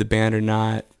joined the band or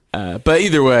not. But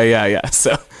either way, yeah.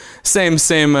 So same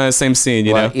scene,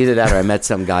 know. Either that or I met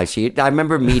some guy. I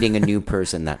remember meeting a new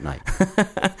person that night.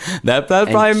 That's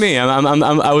probably me.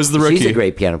 I was the rookie. She's a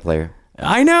great piano player.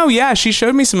 I know. Yeah, she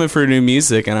showed me some of her new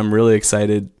music, and I'm really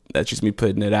excited that she's me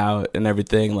putting it out and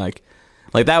everything. Like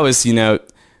that was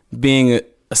being a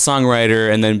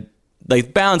songwriter and then.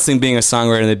 Like balancing being a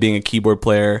songwriter and then being a keyboard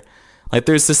player, like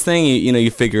there's this thing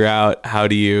you figure out how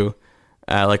do you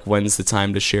like when's the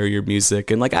time to share your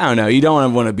music and like I don't know, you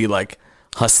don't want to be like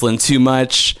hustling too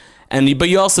much but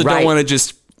you also don't want to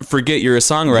just forget you're a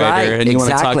songwriter and you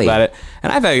want to talk about it.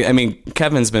 And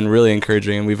Kevin's been really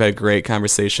encouraging and we've had great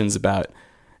conversations about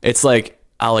it's like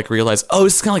I'll like realize, oh,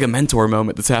 this is kind of like a mentor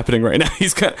moment that's happening right now.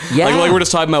 He's kind of like we're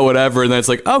just talking about whatever, and then it's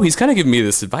like, oh, he's kind of giving me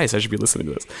this advice. I should be listening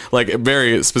to this, like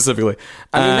very specifically.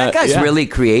 I mean, that guy's really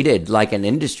created like an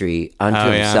industry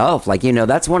unto himself. Like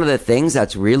that's one of the things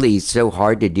that's really so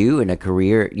hard to do in a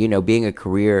career. Being a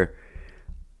career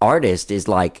artist is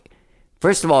like,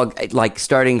 first of all, like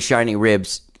starting Shiny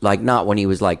Ribs, like not when he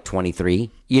was like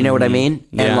 23. You know what I mean?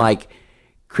 Yeah. And like.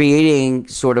 Creating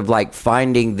sort of like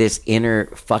finding this inner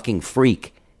fucking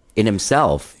freak in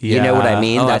himself. Yeah. You know what I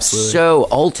mean? Oh, That's absolutely. so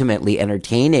ultimately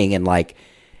entertaining and like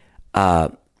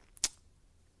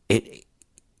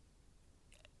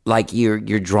like you're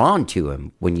drawn to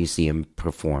him when you see him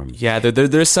perform. Yeah,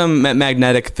 there's some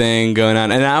magnetic thing going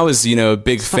on, and I was, a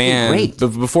big fan. Great. But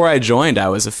before I joined, I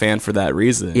was a fan for that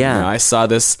reason. Yeah, I saw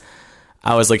this.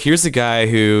 I was like, here's a guy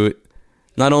who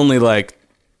not only like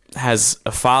has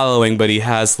a following, but he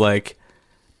has like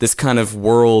this kind of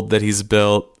world that he's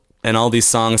built, and all these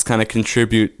songs kind of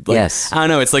contribute. Like, yes, I don't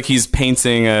know. It's like he's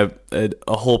painting a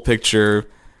whole picture.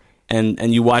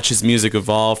 And you watch his music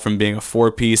evolve from being a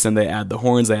 4-piece, and they add the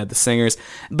horns, they add the singers,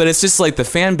 but it's just like the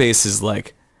fan base is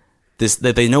like this,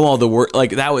 that they know all the word.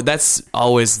 Like that's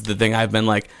always the thing. I've been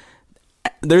like,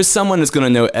 there's someone that's going to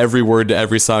know every word to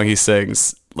every song he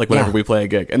sings, like whenever we play a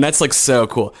gig, and that's like so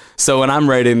cool. So when I'm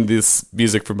writing this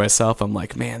music for myself, I'm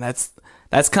like, man, that's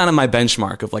kind of my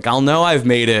benchmark of like, I'll know I've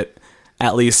made it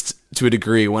at least to a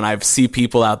degree when I see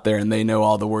people out there and they know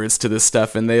all the words to this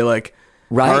stuff, and they like.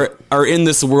 Right. Are in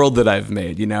this world that I've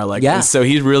made, like, and so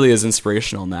he really is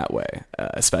inspirational in that way,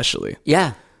 especially.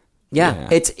 Yeah.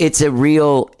 It's a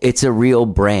real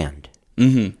brand.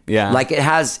 Mm-hmm. Yeah. Like it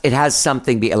has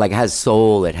something, like it has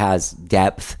soul, it has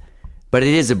depth, but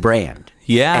it is a brand.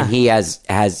 Yeah. And he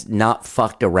has not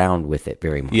fucked around with it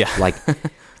very much. Yeah. Like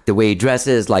the way he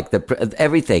dresses, like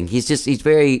everything. He's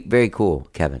very, very cool,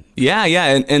 Kevin. Yeah.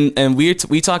 And we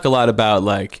talk a lot about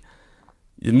like,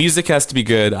 the music has to be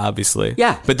good, obviously.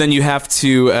 Yeah. But then you have to...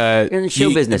 You're in the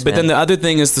show business, But man. then the other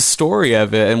thing is the story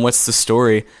of it, and what's the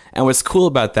story. And what's cool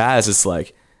about that is it's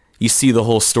like, you see the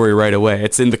whole story right away.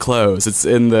 It's in the clothes. It's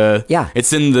in the... Yeah.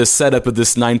 It's in the setup of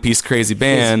this 9-piece crazy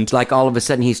band. It's like all of a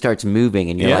sudden he starts moving,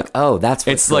 and you're like, oh, that's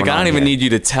what's It's like, going I don't on even here. need you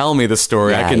to tell me the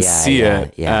story. I can see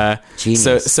it. Yeah.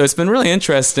 Genius. So it's been really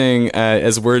interesting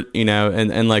as we're,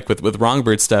 and like with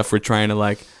Wrongbird stuff, we're trying to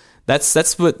like...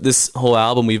 That's what this whole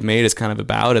album we've made is kind of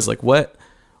about, is like what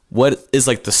is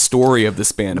like the story of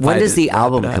this band. When does the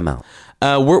album come out?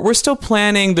 We're still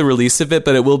planning the release of it,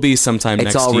 but it will be sometime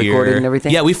next year. It's all recorded and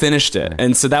everything? Yeah, we finished it.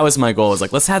 And so that was my goal, is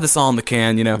like, let's have this all in the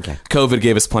can, Okay. COVID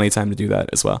gave us plenty of time to do that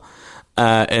as well.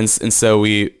 And so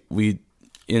we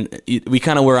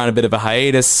kind of were on a bit of a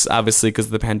hiatus, obviously, because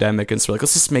of the pandemic, and so we're like,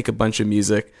 let's just make a bunch of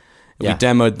music. And we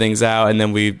demoed things out, and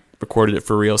then we recorded it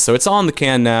for real. So it's all in the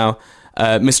can now.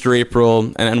 Mr.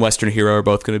 April and Western Hero are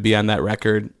both going to be on that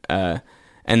record, and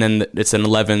then it's an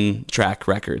 11-track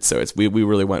record. So we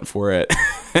really went for it,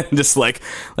 and just like,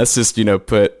 let's just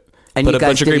put And a you guys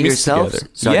bunch of did great it music yourselves?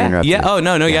 together. Sorry to interrupt you. Oh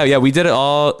no, we did it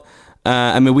all.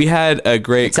 I mean, we had a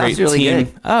great really team.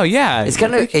 good. Oh yeah, It's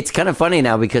kind of funny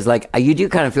now, because like you do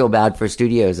kind of feel bad for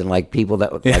studios and like people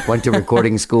that like went to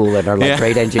recording school and are like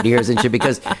great engineers and shit,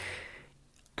 because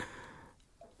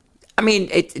I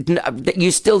mean, you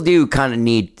still do kind of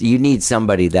need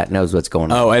somebody that knows what's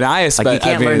going on. Oh, and I especially, like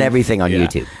you can't learn everything on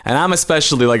YouTube. And I'm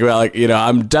especially like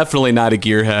I'm definitely not a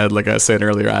gearhead. Like I was saying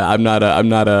earlier, I'm not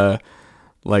a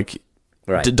like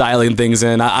dialing things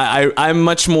in. I'm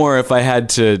much more, if I had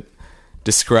to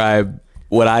describe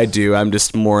what I do, I'm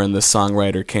just more in the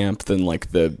songwriter camp than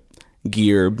like the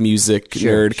gear music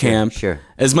nerd camp. Sure.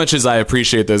 As much as I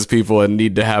appreciate those people and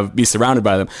need to be surrounded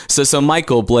by them. So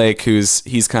Michael Blake, he's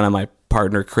kind of my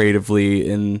partner creatively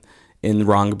in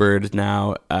Wrongbird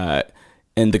now, and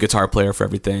the guitar player for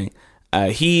everything.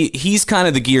 He's kind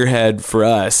of the gearhead for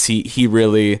us. He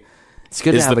really It's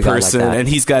good is to have the a guy person, like that. and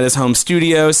he's got his home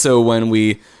studio. So when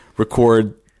we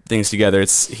record things together,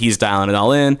 he's dialing it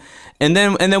all in. And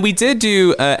then we did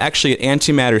do actually at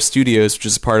Antimatter Studios, which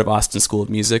is part of Austin School of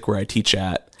Music, where I teach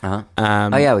at. With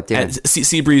Darren. At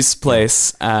Seabreeze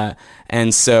Place.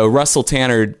 And so Russell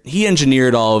Tanner, he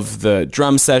engineered all of the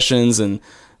drum sessions, and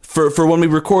for when we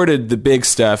recorded the big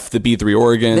stuff, the B3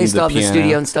 organ, They still the have the piano.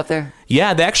 studio and stuff there?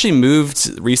 Yeah, they actually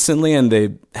moved recently, and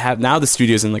they have now the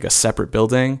studio's in like a separate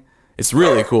building. It's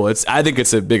really cool. I think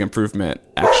it's a big improvement,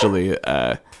 actually.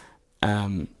 They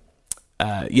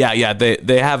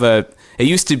have it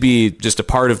used to be just a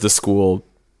part of the school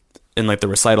in like the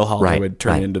recital hall. They would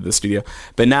turn it into the studio,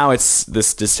 but now it's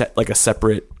this like a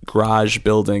separate garage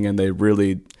building, and they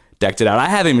really decked it out. I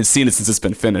haven't even seen it since it's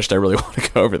been finished. I really want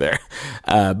to go over there.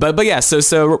 But yeah,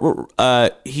 so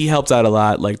he helped out a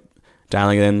lot, like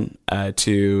dialing it in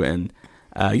too, and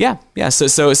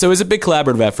So it was a big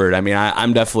collaborative effort. I mean,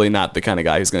 I'm definitely not the kind of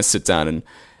guy who's going to sit down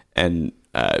and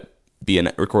be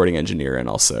a recording engineer and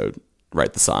also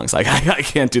write the songs. Like I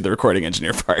can't do the recording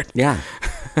engineer part. Yeah.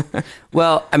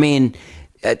 Well, I mean,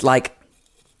 I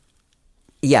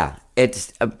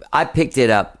picked it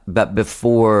up, but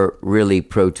before really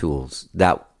Pro Tools.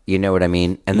 That, you know what I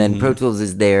mean? And then Pro Tools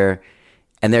is there,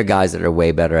 and there are guys that are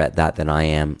way better at that than I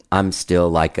am. I'm still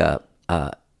like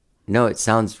no, it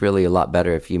sounds really a lot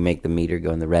better if you make the meter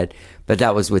go in the red. But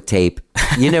that was with tape.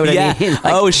 You know what I mean?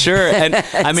 Oh, sure. And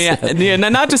I mean, yeah,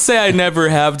 not to say I never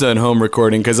have done home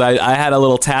recording, because I had a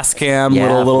little Tascam,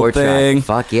 little thing.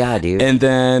 Fuck yeah, dude. And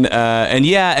then,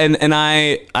 and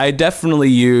I definitely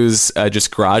use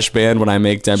just GarageBand when I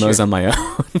make demos on my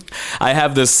own. I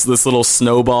have this little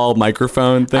snowball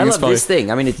microphone thing. I love this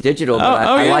thing. I mean, it's digital, but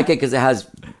I like it because it has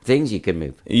things you can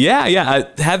move. Yeah.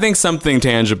 Having something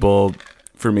tangible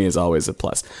for me is always a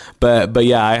plus. But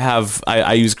yeah,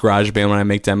 I use GarageBand when I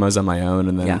make demos on my own,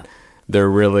 and then they're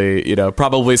really,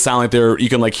 probably sound like you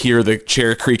can like hear the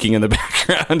chair creaking in the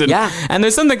background. And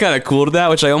there's something kind of cool to that,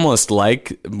 which I almost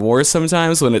like more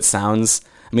sometimes when it sounds,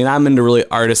 I mean, I'm into really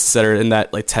artists that are in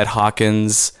that, like Ted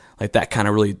Hawkins, like that kind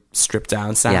of really stripped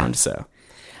down sound. So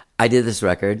I did this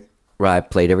record where I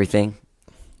played everything,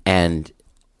 and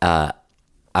on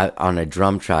a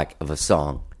drum track of a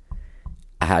song,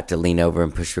 I had to lean over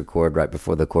and push record right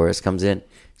before the chorus comes in.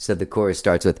 So the chorus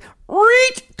starts with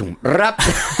okay,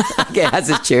 it has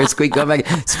this chair squeak going back.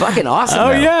 It's fucking awesome.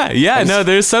 Oh, yeah. No,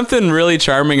 there's something really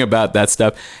charming about that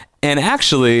stuff. And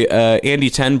actually,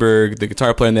 Andy Tenberg, the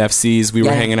guitar player in the FCs, we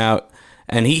were hanging out,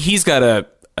 and he's got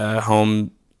a home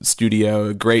studio,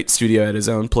 a great studio at his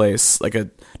own place, like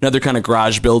another kind of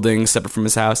garage building separate from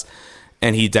his house,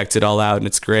 and he decked it all out, and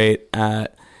it's great. And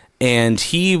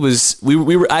we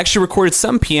were actually recorded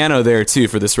some piano there too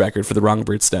for this record, for the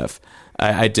Wrongbird stuff.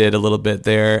 I did a little bit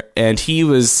there, and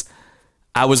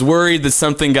I was worried that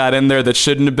something got in there that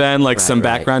shouldn't have been, like some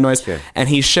background noise. Sure. And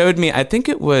he showed me, I think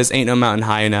it was Ain't No Mountain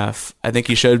High Enough. I think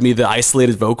he showed me the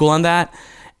isolated vocal on that.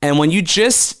 And when you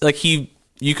just, like, you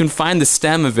can find the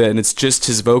stem of it, and it's just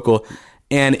his vocal.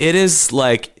 And it is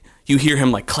like, you hear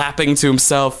him like clapping to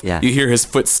himself. Yeah. You hear his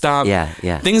foot stomp.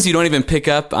 Yeah. Things you don't even pick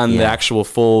up on the actual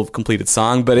full completed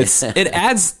song, but it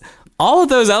adds. All of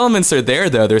those elements are there,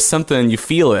 though. There's something, you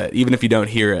feel it, even if you don't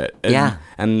hear it.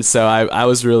 And so I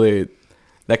was really,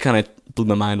 that kind of blew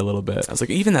my mind a little bit. I was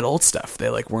like, even that old stuff, they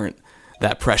like weren't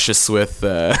that precious with,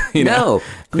 No,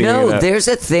 there's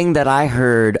a thing that I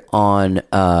heard on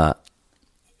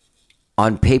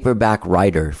Paperback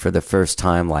Writer for the first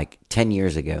time like 10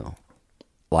 years ago,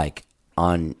 like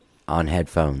on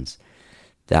headphones.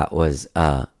 That was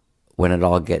when it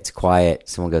all gets quiet,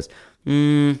 someone goes,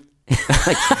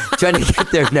 like trying to get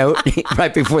their note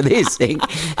right before they sing. Oh,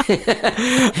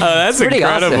 that's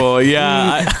incredible. Awesome.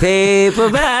 Yeah.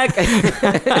 Paperback.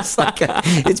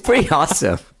 It's pretty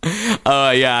awesome.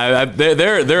 Oh, yeah.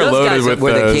 They're those loaded guys with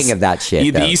were those. the king of that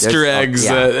shit. The Easter eggs.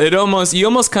 You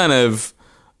almost kind of,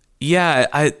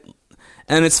 and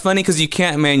it's funny because you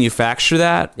can't manufacture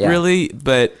that really,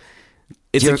 but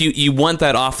it's like you want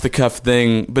that off the cuff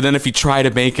thing, but then if you try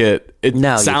to make it,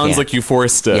 sounds like you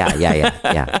forced it.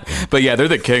 Yeah. But yeah, they're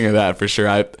the king of that for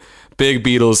sure. Big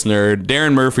Beatles nerd.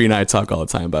 Darren Murphy and I talk all the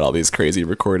time about all these crazy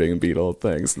recording Beatle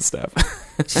things and stuff.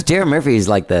 Darren Murphy is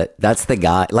like that's the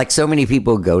guy. Like so many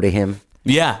people go to him.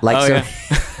 Yeah. Like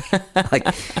like,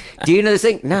 do you know this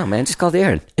thing? No, man, just call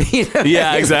Darren.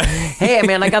 Yeah, exactly. Hey,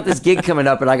 man, I got this gig coming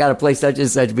up, and I got to play such and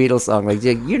such Beatles song. Like,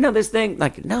 you know this thing?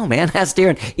 Like, no, man, ask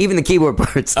Darren. Even the keyboard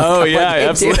parts. Oh, like, yeah, hey,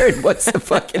 absolutely. Darren, what's the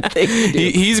fucking thing?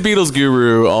 He's Beatles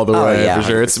guru all the way for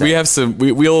sure. 100%. We have some.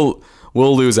 We'll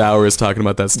lose hours talking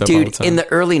about that stuff all the time. In the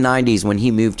early '90s when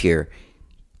he moved here,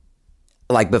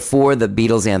 like before the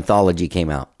Beatles anthology came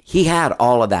out, he had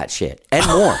all of that shit and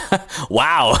more.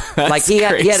 Wow. Like he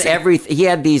had he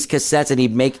had these cassettes, and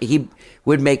he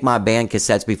would make my band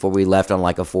cassettes before we left on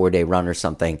like a 4-day run or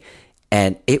something.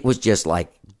 And it was just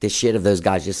like the shit of those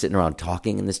guys just sitting around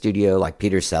talking in the studio, like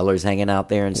Peter Sellers hanging out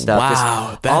there and stuff.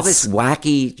 Wow. All this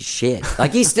wacky shit.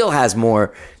 Like he still has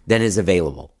more than is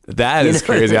available. That is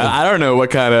crazy. I don't know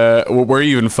where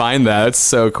you even find that. It's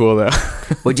so cool though.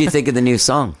 What'd you think of the new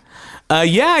song? I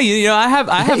have.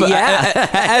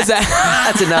 That's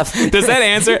enough. Does that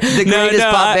answer? The greatest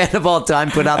pop band of all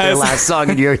time put out their last song,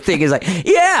 and your thing is like,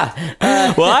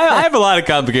 Well, I have a lot of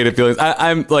complicated feelings.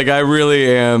 I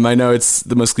really am. I know it's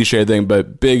the most cliche thing,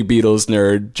 but big Beatles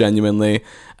nerd, genuinely.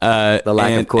 The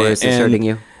lack of chorus is hurting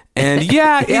you. And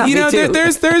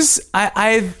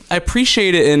I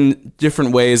appreciate it in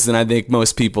different ways than I think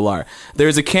most people are.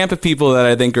 There's a camp of people that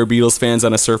I think are Beatles fans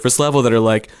on a surface level that are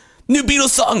like, new Beatles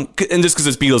song, and just because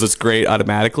it's Beatles, it's great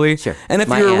automatically. Sure. And if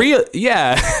you're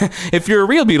a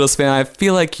real Beatles fan, I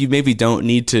feel like you maybe don't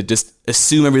need to just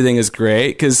assume everything is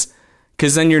great, because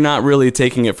then you're not really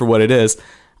taking it for what it is.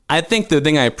 I think the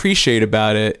thing I appreciate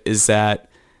about it is that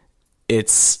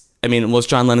it's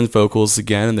John Lennon's vocals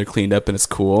again, and they're cleaned up and it's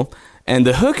cool. And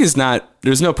the hook is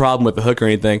there's no problem with the hook or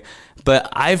anything, but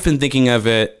I've been thinking of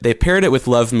it, they paired it with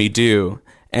Love Me Do.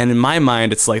 And in my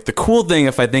mind, it's like the cool thing,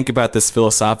 if I think about this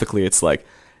philosophically, it's like,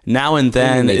 Now and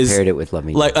Then they is paired it with Love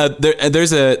Me Do. like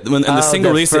there's a when in the single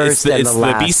the release it's first and the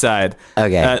last. B-side.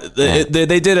 Okay.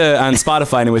 They did on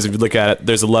Spotify anyways. If you look at it,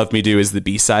 there's a Love Me Do is the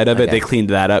B-side of it. Okay. They cleaned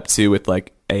that up too with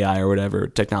like AI or whatever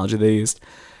technology they used.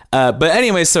 But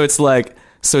anyway, so it's like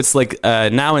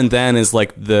Now and Then is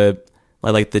like the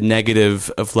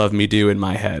negative of Love Me Do in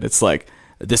my head. It's like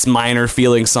this minor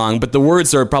feeling song, but the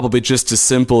words are probably just as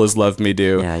simple as Love Me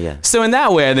Do. Yeah. So in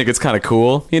that way, I think it's kind of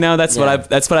cool. You know, that's what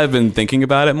I've been thinking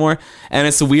about it more. And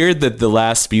it's weird that the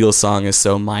last Beatles song is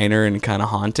so minor and kind of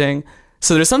haunting.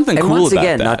 So there's something And cool once about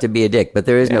again, that. not to be a dick, but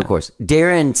there is no chorus.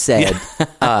 Darren said,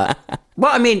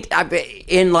 well, I mean,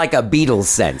 in like a Beatles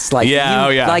sense. Like, Yeah,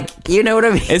 Like, you know what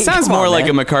I mean? It sounds Come more on, like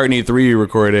man. a McCartney 3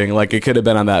 recording. Like it could have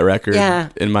been on that record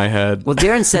in my head. Well,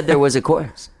 Darren said there was a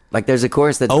chorus. Like there's a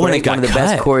chorus that's and one it got of the cut.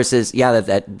 best choruses. Yeah,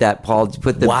 that Paul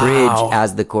put the Wow. bridge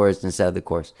as the chorus instead of the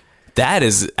chorus. That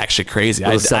is actually crazy. It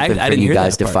was something I for didn't you hear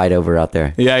guys that to part. fight over out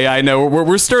there. Yeah, I know.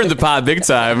 We're stirring the pot big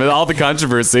time, and all the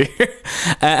controversy.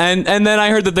 and then I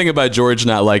heard the thing about George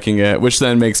not liking it, which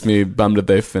then makes me bummed that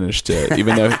they finished it.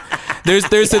 Even though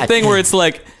there's a thing where it's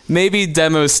like maybe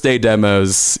demos stay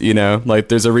demos. You know, like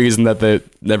there's a reason that they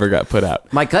never got put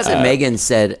out. My cousin Megan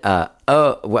said,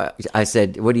 I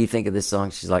said, what do you think of this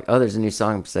song? She's like, oh, there's a new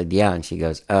song. I said, yeah. And she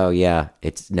goes, oh, yeah,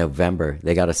 it's November.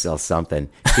 They got to sell something.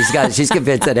 She's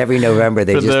convinced that every November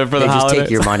they For the just take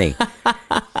holidays. your money.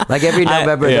 Like every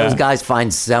November, yeah. those guys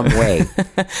find some way.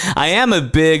 I am a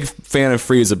big fan of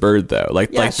Free as a Bird, though.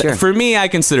 Sure. For me, I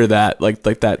consider that like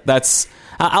that. That's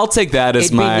I'll take that as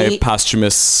It'd be my neat.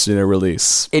 posthumous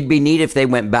release. It'd be neat if they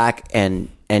went back and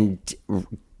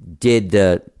did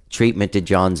the treatment to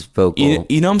John's vocal.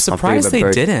 You know, I'm on surprised Free they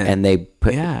Bird, didn't. And they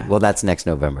put, Yeah. well, that's next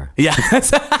November. Yeah,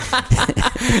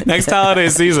 next holiday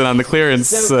season on the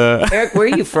clearance. Eric, where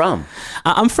are you from?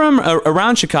 I'm from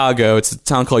around Chicago. It's a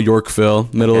town called Yorkville,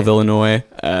 middle of Illinois.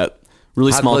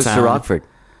 Really How small close town. to Rockford?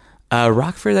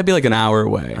 Rockford, that'd be like an hour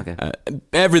away. Okay.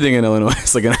 Everything in Illinois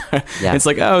is like an hour. Yeah. It's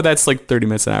like, oh, that's like 30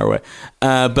 minutes an hour away.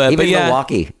 But Even yeah,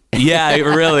 Milwaukee. Yeah, it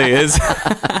really is.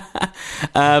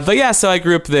 But yeah, so I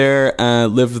grew up there,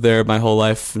 lived there my whole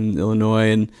life in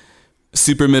Illinois, and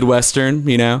super Midwestern,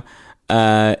 you know.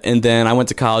 And then I went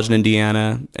to college in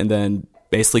Indiana, and then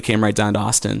basically came right down to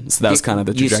Austin. So that was kind of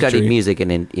the You trajectory. studied music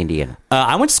in Indiana.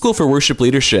 I went to school for worship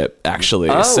leadership, actually.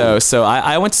 Oh. So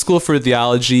I went to school for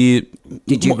theology.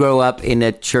 Did you grow up in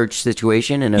a church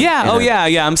situation? Yeah.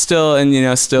 I'm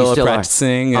still still are.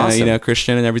 practicing, Awesome.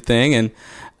 Christian and everything. And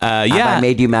Have I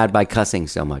made you mad by cussing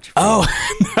so much? Oh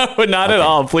no, not at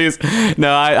all. Please,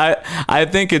 no. I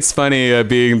think it's funny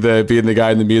being the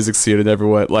guy in the music scene and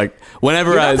everyone like whenever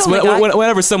You're not the only guy.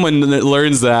 whenever someone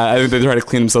learns that, I think they try to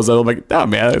clean themselves up. I'm like, oh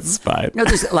man, it's fine. No,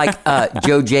 there's like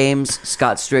Joe James,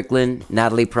 Scott Strickland,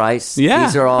 Natalie Price. Yeah.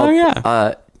 These are all Oh,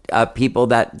 yeah. people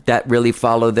that really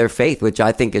follow their faith, which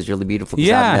I think is really beautiful. 'Cause I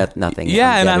Yeah. have nothing.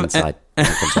 Yeah, I'm and dead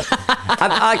inside.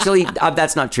 Actually,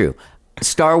 that's not true.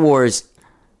 Star Wars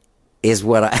is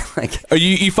what I like. Oh,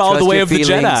 you follow the Trust way your of the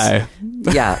feelings. Jedi.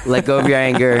 Yeah, let go of your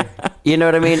anger. You know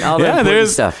what I mean? All that Yeah, important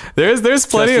there's stuff. there's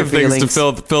plenty your of things feelings.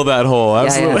 to fill that hole.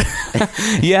 Absolutely.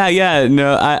 Yeah.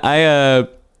 No, I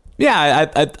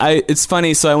it's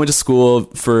funny. So I went to school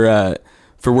for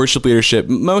worship leadership,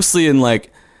 mostly in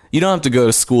like, you don't have to go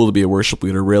to school to be a worship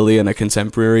leader really in a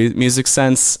contemporary music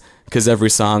sense, because every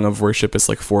song of worship is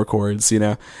like 4 chords, you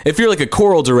know. If you're like a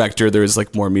choral director, there's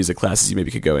like more music classes you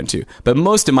maybe could go into. But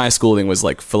most of my schooling was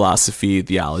like philosophy,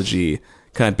 theology,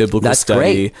 kind of biblical That's study.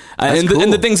 great. That's And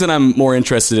cool. the things that I'm more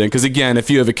interested in, because again, if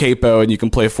you have a capo and you can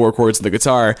play 4 chords on the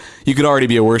guitar, you could already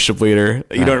be a worship leader.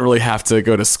 You don't really have to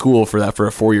go to school for that, for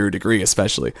a 4-year degree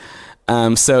especially.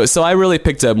 So I really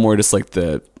picked up more just like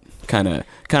the kind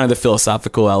of the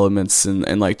philosophical elements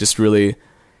and like just really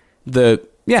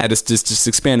just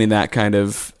expanding that kind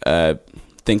of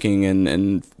thinking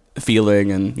and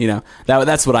feeling, and you know,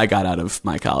 that's what I got out of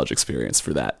my college experience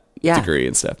for that degree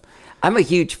and stuff. I'm a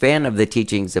huge fan of the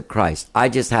teachings of Christ. I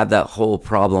just have that whole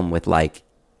problem with like,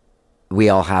 we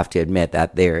all have to admit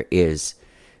that there is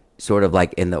sort of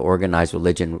like in the organized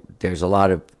religion, there's a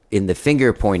lot of, in the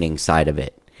finger pointing side of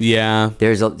it, Yeah.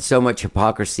 there's so much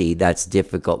hypocrisy that's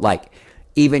difficult. Like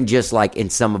even just like in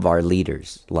some of our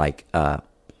leaders, like,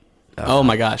 Oh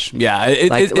my gosh. Yeah.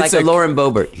 like a Lauren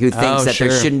Boebert who thinks that there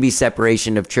sure. shouldn't be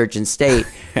separation of church and state,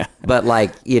 but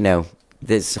like, you know,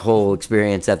 this whole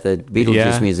experience at the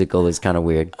Beetlejuice musical is kind of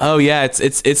weird. Oh yeah,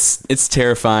 it's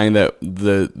terrifying that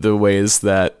the ways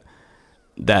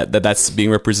that's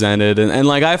being represented, and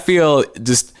like I feel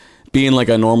just being like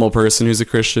a normal person who's a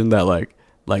Christian that like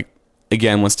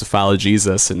again wants to follow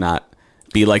Jesus and not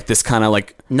be like this kind of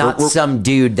like not some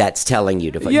dude that's telling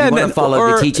you to. Yeah, you want to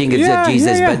follow the teachings of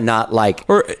Jesus, yeah. but not like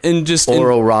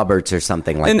Oral Roberts or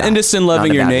something like that. And just in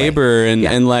loving your neighbor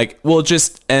and like, well,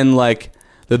 just, and like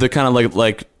the kind of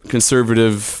like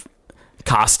conservative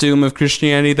costume of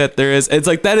Christianity that there is. It's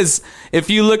like, that is,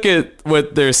 if you look at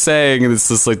what they're saying, it's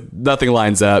just like nothing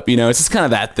lines up, you know. It's just kind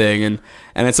of that thing, and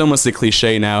it's almost a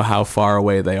cliche now how far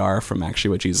away they are from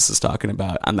actually what Jesus is talking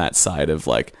about on that side of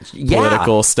like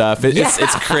political stuff.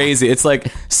 It's crazy. It's like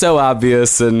so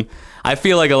obvious, and I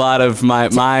feel like a lot of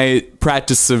my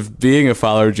practice of being a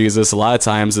follower of Jesus a lot of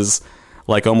times is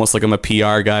like almost like I'm a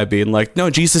PR guy being like, no,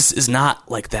 Jesus is not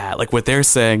like that. Like what they're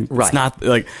saying, it's not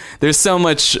like, there's so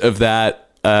much of that.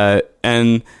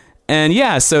 And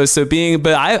yeah, so being,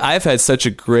 but I've had such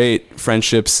a great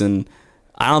friendships, and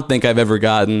I don't think I've ever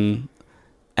gotten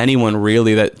anyone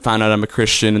really that found out I'm a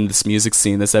Christian in this music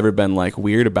scene that's ever been like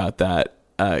weird about that.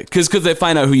 Cause they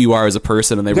find out who you are as a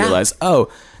person, and they realize, oh,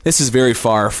 this is very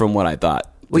far from what I thought.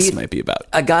 This might be about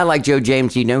a guy like Joe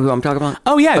James. Do you know who I'm talking about?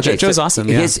 Oh yeah, okay, Joe's awesome.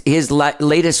 Yeah. His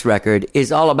latest record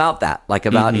is all about that, like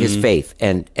about his faith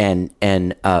and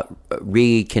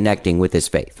reconnecting with his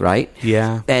faith, right?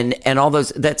 Yeah, and all those.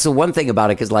 That's the one thing about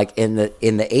it, because like in the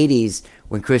 80s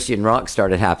when Christian rock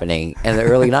started happening, and the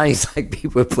early 90s, like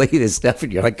people would play this stuff,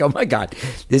 and you're like, oh my god,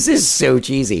 this is so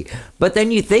cheesy. But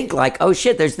then you think like, oh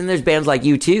shit, there's bands like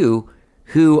U2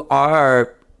 who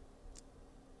are,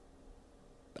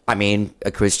 I mean,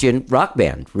 a Christian rock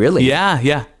band, really.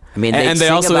 Yeah. I mean, they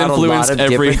also influenced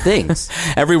every things.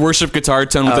 Every worship guitar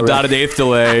tone with a dotted eighth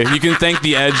delay. You can thank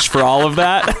the Edge for all of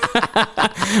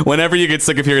that. Whenever you get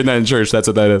sick of hearing that in church, that's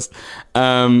what that is.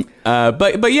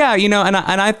 But yeah, you know, and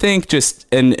I think just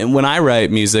and when I write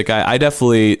music, I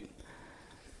definitely,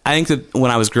 I think that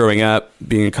when I was growing up,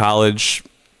 being in college,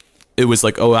 it was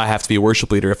like, oh, I have to be a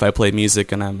worship leader. If I play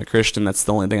music and I'm a Christian, that's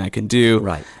the only thing I can do.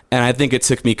 Right. And I think it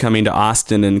took me coming to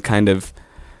Austin and kind of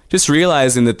just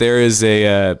realizing that there is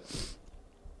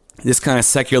this kind of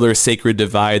secular sacred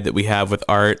divide that we have with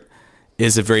art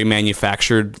is a very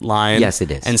manufactured line. Yes,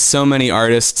 it is. And so many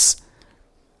artists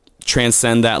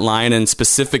transcend that line and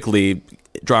specifically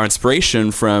draw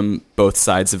inspiration from both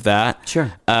sides of that.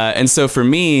 Sure. And so for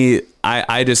me,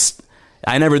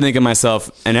 I never think of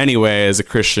myself in any way as a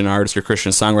Christian artist or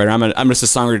Christian songwriter. I'm just a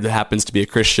songwriter that happens to be a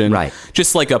Christian. Right.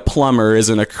 Just like a plumber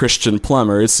isn't a Christian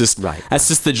plumber. It's just, that's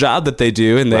just the job that they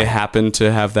do, and they happen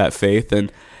to have that faith.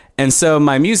 And so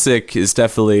my music is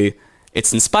definitely,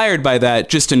 it's inspired by that,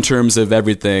 just in terms of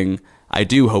everything I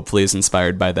do, hopefully is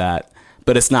inspired by that.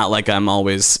 But it's not like I'm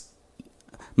always,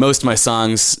 most of my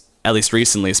songs, at least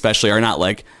recently especially, are not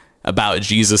like about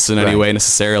Jesus in any way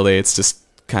necessarily. It's just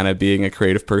kind of being a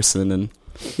creative person and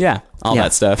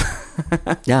that stuff.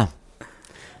 Yeah.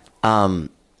 I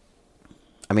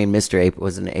mean, Mr. April,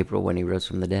 wasn't it April when he rose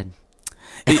from the dead?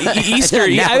 Easter.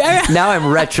 Now I'm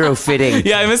retrofitting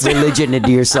religion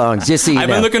into your songs. Just so you know. I've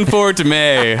been looking forward to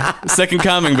May. Second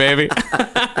coming, baby.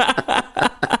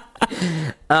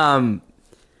 I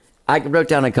wrote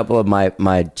down a couple of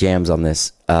my jams on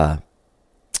this.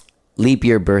 Leap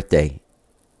Year Birthday.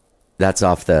 That's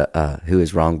off the Who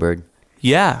is Wrongbird?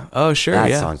 Yeah. Oh, sure.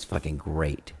 That song's fucking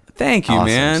great. Thank you, awesome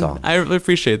man. Song. I really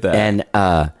appreciate that. And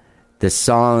the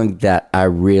song that I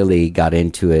really got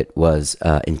into it was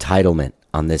Entitlement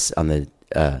on the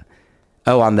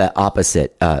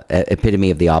Opposite, Epitome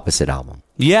of the Opposite album.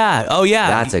 Yeah. Oh, yeah.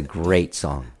 That's a great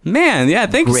song. Man, yeah.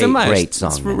 Thank you so much. Great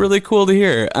song. It's really cool to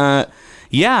hear.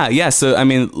 Yeah. So, I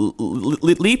mean,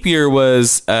 Leap Year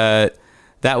was, that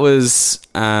was,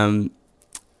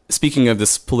 speaking of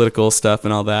this political stuff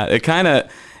and all that,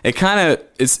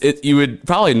 you would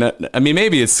probably not, I mean,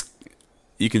 maybe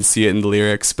you can see it in the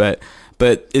lyrics, but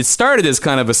it started as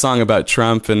kind of a song about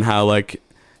Trump and how like,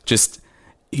 just,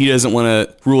 he doesn't want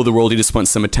to rule the world. He just wants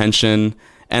some attention.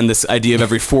 And this idea of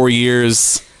every 4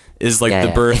 years is like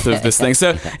the birth of this thing. So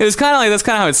it was kind of like, that's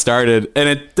kind of how it started. And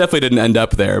it definitely didn't end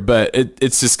up there, but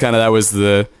it's just kind of, that was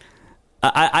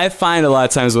I find a lot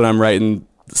of times when I'm writing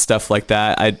stuff like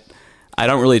that, I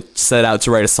don't really set out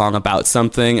to write a song about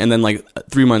something, and then like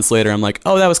 3 months later, I'm like,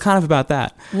 oh, that was kind of about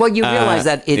that. Well, you realize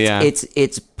that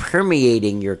it's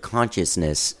permeating your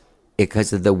consciousness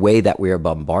because of the way that we are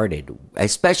bombarded,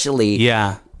 especially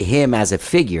him as a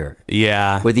figure.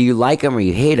 Yeah, whether you like him or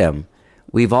you hate him,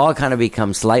 we've all kind of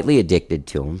become slightly addicted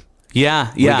to him.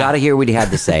 Yeah. We got to hear what he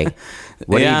had to say.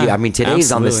 What do you do? I mean, today's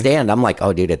on the stand. I'm like,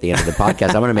 oh, dude, at the end of the podcast,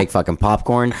 I'm going to make fucking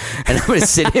popcorn and I'm going to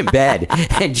sit in bed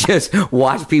and just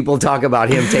watch people talk about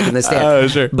him taking the stand. Oh,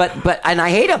 sure. But and I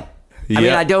hate him. I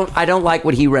mean, I don't like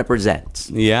what he represents.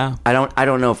 Yeah. I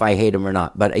don't know if I hate him or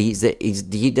not, but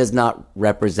he does not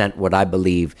represent what I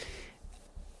believe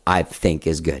I think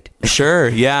is good. Sure,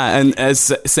 yeah, and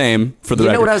as same for the You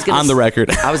record. know what I was gonna on the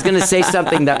record. I was going to say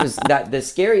something that the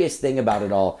scariest thing about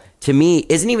it all to me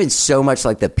isn't even so much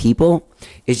like the people.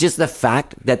 It's just the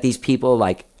fact that these people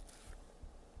like.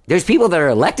 There's people that are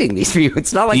electing these people.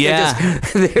 It's not like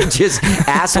they're just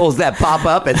assholes that pop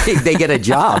up and think they get a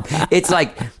job. It's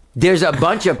like there's a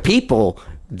bunch of people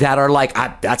that are like,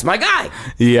 that's my guy.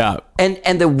 Yeah.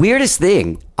 And the weirdest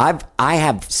thing I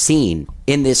have seen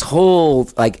in this whole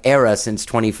like era since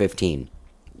 2015,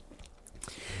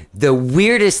 the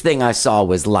weirdest thing I saw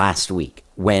was last week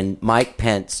when Mike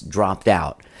Pence dropped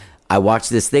out. I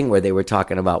watched this thing where they were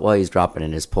talking about, well, he's dropping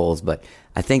in his polls, but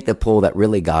I think the poll that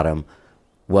really got him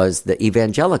was the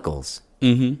evangelicals.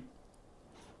 Mm-hmm.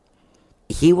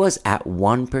 He was at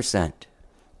 1%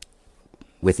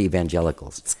 with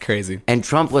evangelicals. It's crazy. And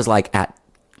Trump was like at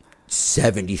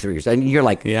 73%. And you're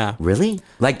like, yeah, really?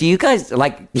 Like, do you guys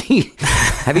like?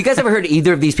 Have you guys ever heard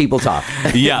either of these people talk?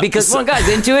 Yeah, because one guy's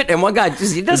into it and one guy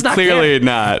just he does not. Clearly care.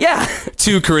 not. Yeah.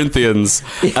 2 Corinthians.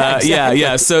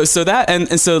 Yeah. So that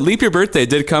and so Leap Your Birthday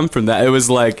did come from that. It was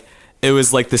like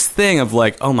this thing of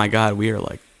like, oh my God, we are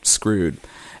like screwed.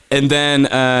 And then,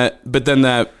 but then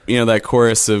that that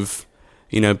chorus of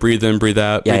breathe in, breathe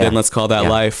out, breathe in, let's call that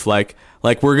life. Like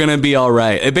we're gonna be all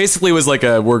right. It basically was like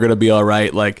we're gonna be all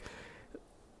right.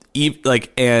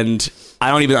 And I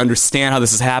don't even understand how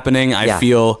this is happening. I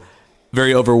feel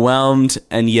very overwhelmed,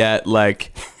 and yet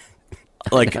like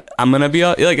I'm gonna be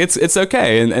like it's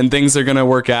okay, and things are gonna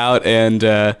work out. And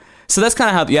so that's kind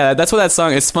of how that's what that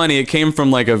song. It's funny. It came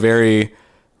from like a very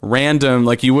random,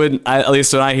 like you wouldn't, at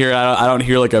least when I hear it, I don't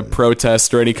hear like a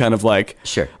protest or any kind of like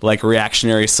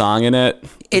reactionary song in it.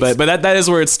 But that is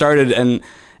where it started, and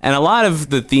a lot of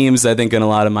the themes I think in a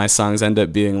lot of my songs end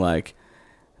up being like,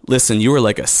 listen, you were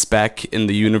like a speck in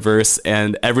the universe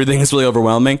and everything is really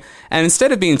overwhelming, and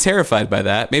instead of being terrified by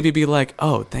that, maybe be like,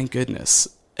 oh, thank goodness.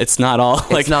 It's not all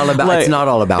like it's not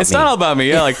all about me.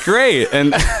 Yeah, like great.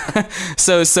 And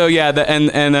so yeah,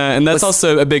 and that's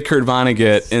also a big Kurt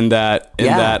Vonnegut in that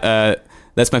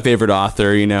that's my favorite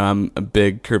author. I'm a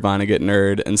big Kurt Vonnegut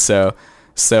nerd, and so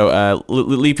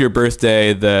Leap Your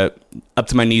Birthday, the Up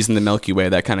to My Knees in the Milky Way,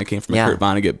 that kind of came from a Kurt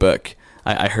Vonnegut book.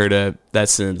 I heard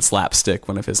that's in Slapstick,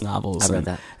 one of his novels. I read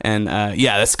that. And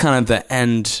that's kind of the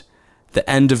end. The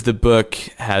end of the book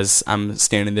has I'm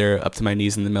standing there up to my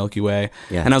knees in the Milky Way,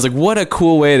 and I was like, "What a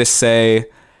cool way to say,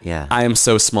 I am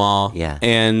so small."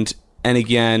 And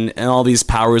again, and all these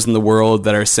powers in the world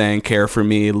that are saying, "Care for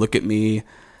me, look at me,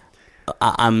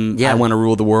 I want to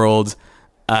rule the world."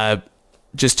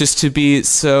 Just to be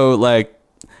so like,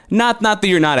 not that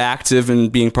you're not active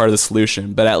and being part of the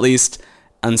solution, but at least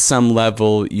on some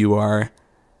level you are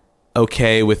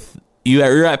okay with.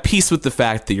 You're at peace with the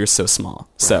fact that you're so small.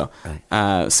 So that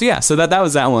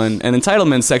was that one. And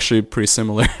Entitlement's actually pretty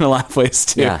similar in a lot of ways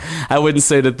too. Yeah. I wouldn't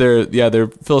say that they're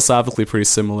philosophically pretty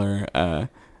similar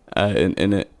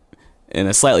in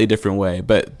a slightly different way.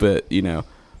 But being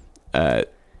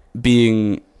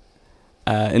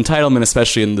entitlement,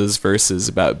 especially in those verses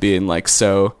about being like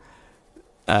so,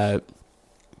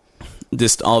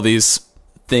 just all these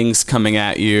things coming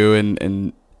at you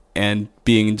and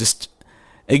being just.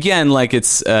 Again, like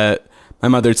it's, my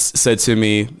mother said to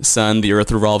me, son, the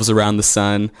earth revolves around the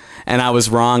sun. And I was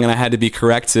wrong and I had to be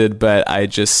corrected, but I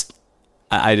don't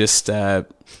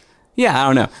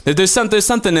know. There's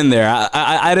something in there.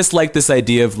 I just like this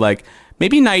idea of like,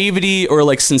 maybe naivety or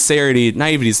like sincerity.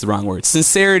 Naivety is the wrong word.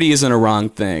 Sincerity isn't a wrong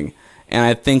thing. And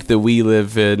I think that we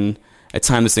live in a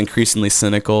time that's increasingly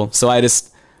cynical. So I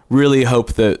just really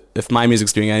hope that if my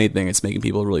music's doing anything, it's making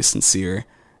people really sincere.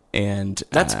 And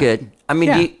that's good. I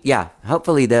mean,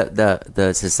 hopefully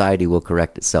the society will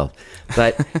correct itself.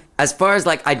 But as far as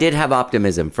like, I did have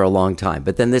optimism for a long time,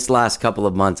 but then this last couple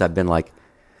of months, I've been like,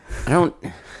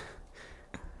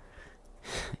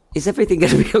 is everything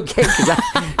going to be okay? Because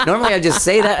normally I just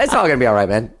say that it's all going to be all right,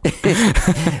 man.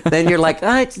 Then you're like,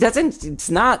 it's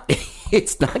not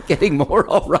getting more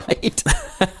all right. It's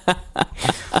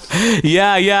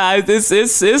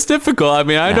difficult. I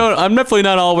mean, I'm definitely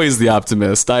not always the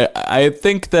optimist. I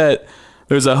think that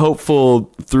there's a hopeful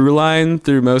through line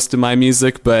through most of my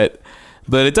music, but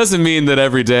it doesn't mean that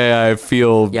every day I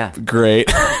feel great.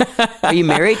 Are you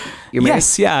married? You're married?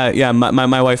 Yes, yeah.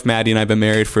 My wife Maddie and I've been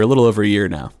married for a little over a year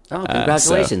now. Oh,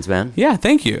 congratulations, man. Yeah,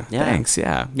 thank you. Yeah. Thanks.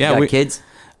 Yeah. You got kids?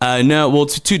 No, well,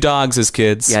 2 dogs as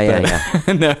kids.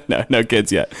 Yeah. No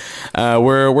kids yet.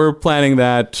 We're planning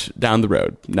that down the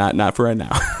road. Not for right now.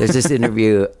 There's this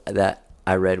interview that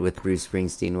I read with Bruce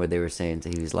Springsteen where they were saying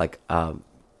he was like,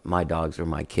 my dogs were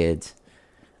my kids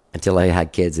until I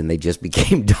had kids and they just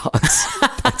became dogs.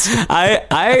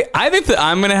 I think that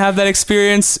I'm gonna have that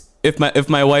experience if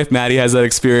my wife Maddie has that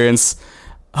experience.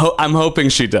 I'm hoping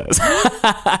she does.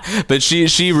 But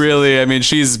she really, I mean,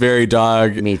 she's very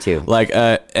dog. Me too. Like,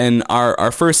 and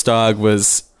our first dog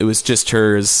was just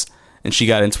hers, and she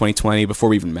got it in 2020 before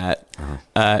we even met.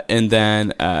 And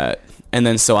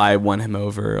then so I won him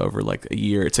over like a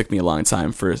year. It took me a long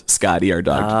time for Scotty, our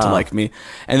dog, to like me.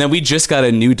 And then we just got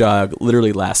a new dog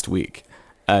literally last week.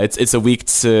 It's a week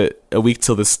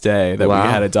till this day that we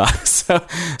had a dog.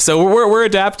 So we're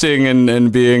adapting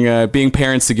and being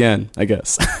parents again, I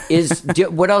guess.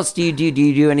 What else do you do? Do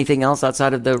you do anything else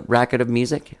outside of the racket of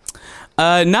music?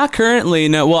 Not currently.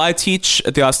 No. Well, I teach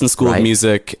at the Austin School of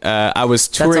Music. I was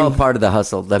touring. That's all part of the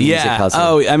hustle, the music hustle.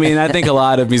 Oh, I mean, I think a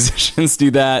lot of musicians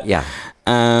do that. Yeah.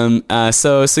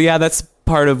 So yeah, that's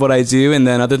part of what I do. And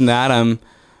then other than that, I'm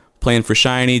playing for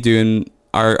Shiny, doing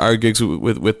our gigs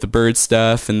with the Bird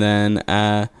stuff, and then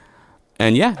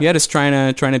just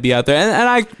trying to be out there, and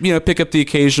I pick up the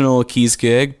occasional keys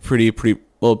gig pretty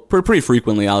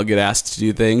frequently. I'll get asked to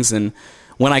do things, and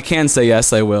when I can say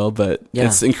yes, I will. But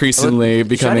it's increasingly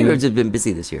becoming. Shiny Birds have been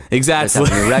busy this year. Exactly.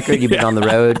 Your record, you've been on the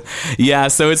road. Yeah,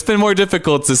 so it's been more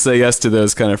difficult to say yes to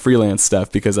those kind of freelance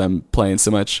stuff because I'm playing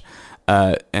so much.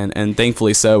 And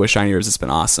thankfully so with Shiny Rivers, it's been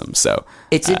awesome. So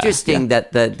it's interesting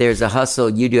that there's a hustle.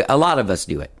 You do. A lot of us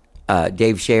do it.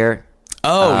 Dave Scher.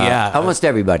 Almost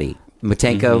everybody.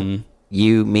 Matenko,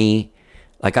 you, me.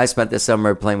 Like I spent the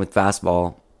summer playing with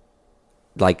Fastball,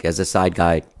 like as a side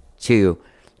guy too.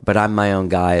 But I'm my own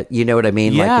guy. You know what I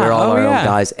mean? Yeah. Like we're all our own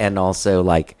guys, and also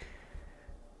like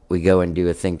we go and do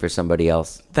a thing for somebody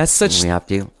else. That's such. We have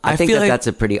to. I think that's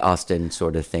a pretty Austin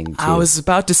sort of thing too. I was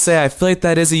about to say, I feel like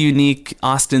that is a unique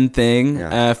Austin thing,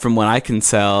 from what I can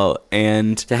tell,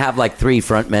 and to have like three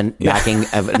frontmen backing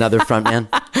of another frontman.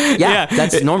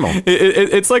 That's normal.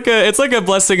 It's like a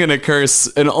blessing and a curse,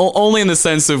 and only in the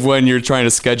sense of when you're trying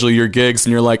to schedule your gigs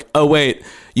and you're like, oh wait,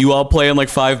 you all play in like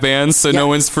 5 bands, so no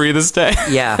one's free this day.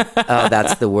 Yeah. Oh,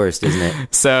 that's the worst, isn't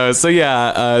it? So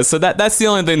that's the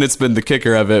only thing that's been the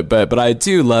kicker of it. But I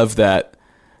do love that.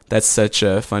 That's such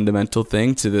a fundamental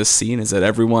thing to this scene, is that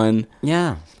everyone.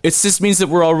 Yeah. It just means that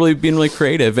we're all really being really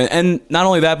creative, and not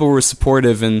only that, but we're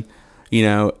supportive, and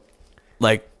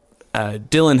like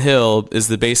Dylan Hill is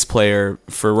the bass player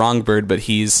for Wrongbird, but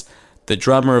he's the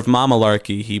drummer of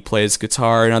Mamalarkey. He plays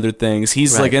guitar and other things.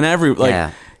 He's like in every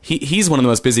He's one of the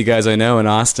most busy guys I know in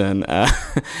Austin,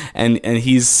 and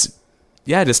he's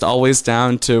just always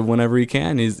down to whenever he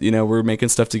can. He's we're making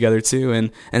stuff together too,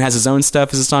 and has his own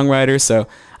stuff as a songwriter. So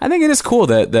I think it is cool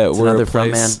that we're another a place.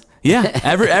 front man. Yeah,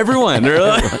 everyone.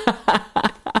 Really.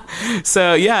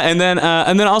 So and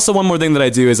then also one more thing that I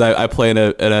do is I play in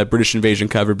a British Invasion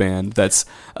cover band that's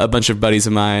a bunch of buddies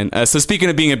of mine. So speaking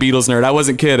of being a Beatles nerd, I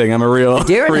wasn't kidding. I'm a real.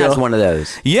 Darren has one of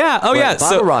those. Yeah. Oh yeah.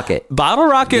 Bottle Rocket. Bottle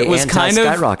Rocket was kind of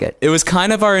Skyrocket. It was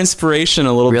kind of our inspiration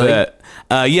a little bit.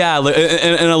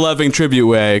 In a loving tribute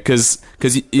way, because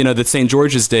the St.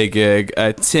 George's Day gig,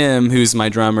 Tim, who's my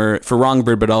drummer for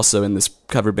Wrongbird, but also in this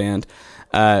cover band,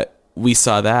 we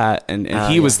saw that, and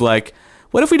he was like,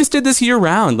 what if we just did this year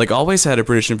round? Like, always had a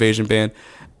British Invasion band.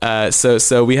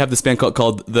 So we have this band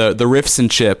called the Riffs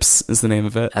and Chips is the name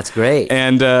of it. That's great.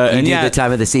 And do the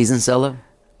time of the season solo.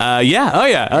 Oh yeah.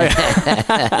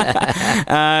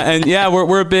 And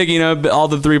we're big, all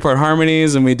the 3-part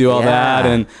harmonies, and we do all that.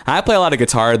 And I play a lot of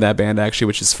guitar in that band actually,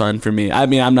 which is fun for me. I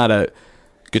mean, I'm not a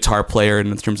guitar player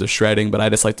in terms of shredding, but I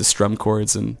just like to strum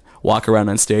chords and walk around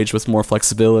on stage with more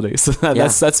flexibility. So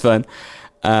that's fun.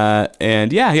 So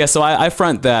I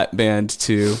front that band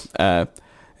too, and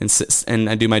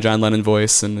I do my John Lennon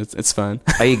voice, and it's fun.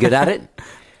 Are you good at it?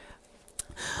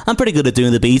 I'm pretty good at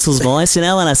doing the Beatles voice, when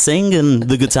I sing, and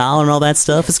the guitar and all that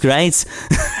stuff. It's great.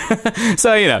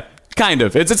 So, kind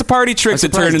of. It's a party trick to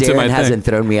turn into Darren my thing. hasn't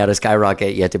thrown me out of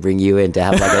Skyrocket yet to bring you in to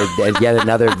have like yet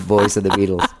another voice of the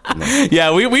Beatles. No.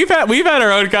 Yeah, we've had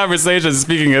our own conversations.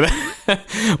 Speaking of that,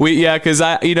 because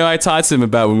I taught him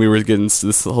about when we were getting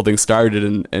this whole thing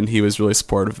started, and he was really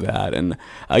supportive of that, and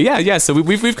so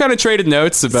we've kind of traded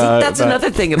notes about. See, that's another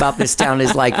thing about this town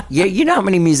is like you know how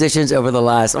many musicians over the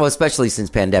last especially since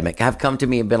pandemic have come to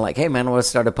me and been like, hey man, I want to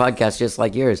start a podcast just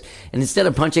like yours, and instead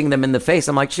of punching them in the face,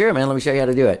 I'm like, sure man, let me show you how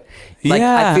to do it. Like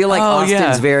I feel like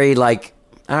Austin's very like,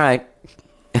 all right.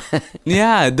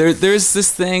 There's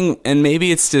this thing, and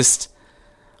maybe it's just,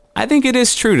 I think it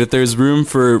is true that there's room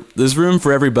for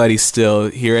everybody still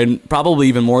here, and probably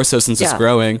even more so since it's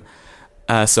growing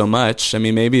so much. I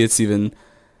mean, maybe that's a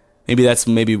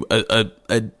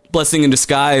blessing in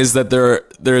disguise that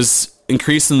there's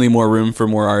increasingly more room for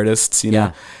more artists.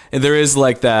 And there is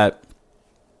like that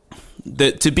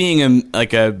to being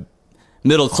a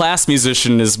middle class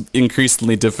musician is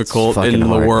increasingly difficult fucking in the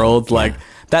hard, world. man.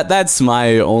 Like that's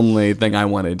my only thing I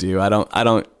want to do.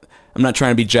 I'm not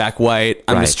trying to be Jack White.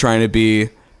 I'm Right. just trying to be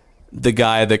the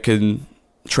guy that can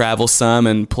travel some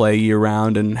and play year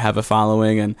round and have a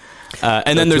following, and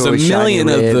then there's a Tour with Shiny million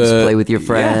of Ribs, the play with your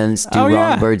friends, do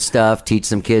Wrongbird stuff, teach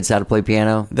some kids how to play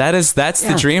piano. That's Yeah.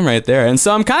 the dream right there. And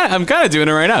so I'm kind of doing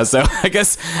it right now. So I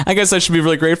guess I should be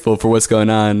really grateful for what's going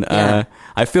on. Yeah.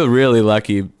 I feel really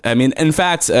lucky. I mean, in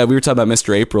fact, we were talking about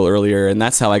Mr. April earlier, and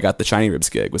that's how I got the Shiny Ribs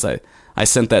gig. Was I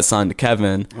sent that song to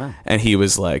Kevin, and he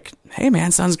was like, "Hey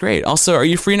man, sounds great. Also, are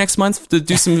you free next month to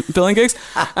do some filling gigs?"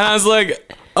 And I was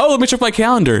like, "Oh, let me check my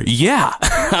calendar." Yeah,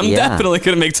 I'm definitely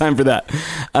going to make time for that.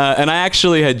 And I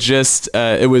actually had just,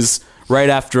 it was right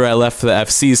after I left the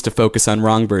FCs to focus on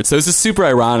Wrongbird. So it was just super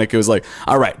ironic. It was like,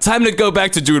 all right, time to go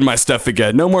back to doing my stuff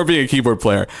again. No more being a keyboard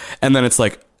player. And then it's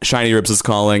like, Shiny Ribs is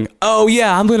calling. Oh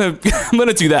yeah, I'm gonna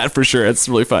do that for sure. It's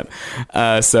really fun.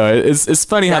 So it's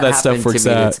funny how that stuff happened works to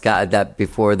me. out. It's got that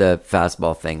before the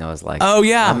fastball thing. I was like, Oh,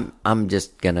 yeah. I'm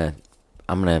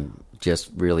gonna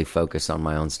just really focus on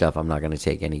my own stuff. I'm not gonna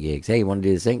take any gigs. Hey, you want to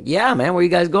do this thing? Yeah, man. Where you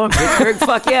guys going? Pittsburgh?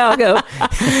 Fuck yeah, I'll go.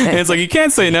 And it's like you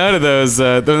can't say no to those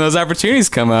when those opportunities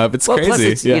come up. It's crazy. Plus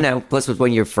it's, Yeah. plus with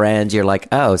when you're friends, you're like,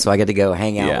 oh, so I get to go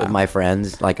hang out Yeah. with my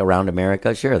friends like around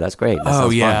America. Sure, that's great. That Oh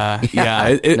sounds yeah, fun. yeah.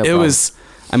 no It problem. was.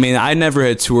 I mean, I never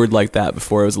had toured like that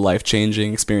before. It was a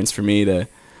life-changing experience for me to.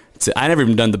 I never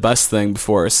even done the bus thing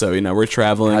before, so we're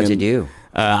traveling. How'd you and, do?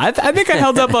 I think I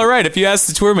held up all right. If you asked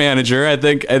the tour manager, I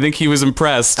think he was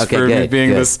impressed Okay, for me good, being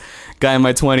good. this guy in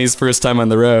my 20s, first time on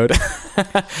the road.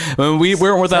 When we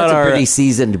weren't without That's a our. pretty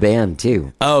seasoned band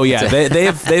too. Oh yeah,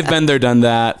 they've been there, done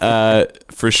that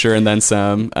for sure, and then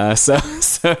some. So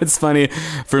it's funny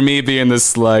for me being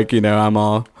this like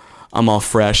I'm all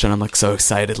fresh and I'm like so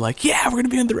excited, like yeah, we're gonna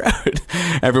be on the road.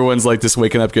 Everyone's like just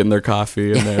waking up, getting their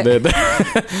coffee, and they're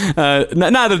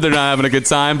not that they're not having a good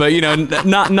time, but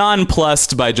not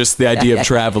nonplussed by just the idea of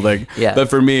traveling. Yeah. But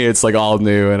for me, it's like all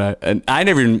new, and I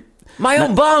never even. My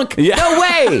own bunk. Yeah. No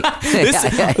way.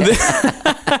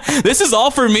 This is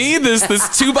all for me. This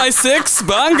 2x6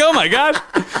 bunk. Oh my god!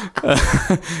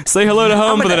 Say hello to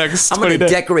home for the next I'm 20 gonna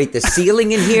days. decorate the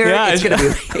ceiling in here. Yeah, It's gonna be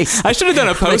amazing. I should have done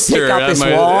a I'm gonna poster. pick out at this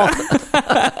my- wall.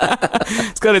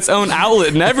 It's got its own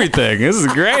outlet and everything. This is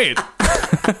great.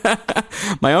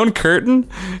 My own curtain.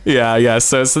 Yeah.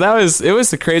 So it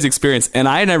was a crazy experience, and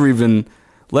I never even,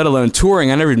 let alone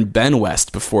touring, I never even been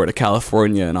west before to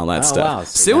California and all that stuff. Wow.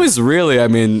 So it was really, I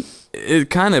mean, it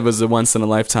kind of was a once in a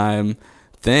lifetime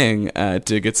thing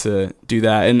to get to do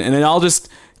that, and it all just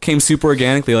came super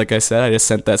organically. Like I said, I just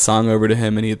sent that song over to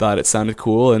him, and he thought it sounded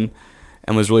cool, and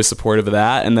was really supportive of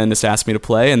that, and then just asked me to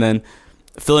play, and then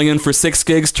filling in for 6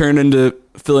 gigs turned into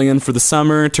filling in for the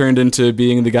summer, turned into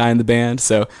being the guy in the band.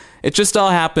 So it just all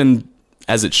happened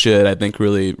as it should. I think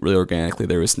really, really organically.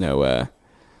 There was no.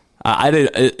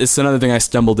 It's another thing I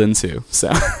stumbled into, so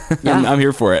I'm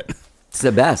here for it. It's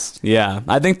the best. Yeah,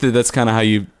 I think that's kind of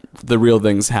how the real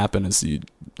things happen.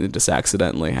 It just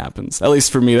accidentally happens. At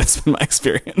least for me, that's been my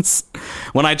experience.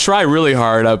 When I try really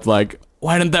hard, I'm like,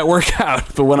 why didn't that work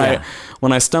out? But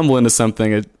when I stumble into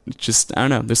something, it just, I don't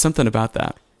know. There's something about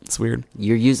that. It's weird.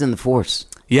 You're using the Force.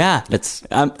 Yeah.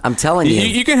 I'm telling you.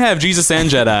 You can have Jesus and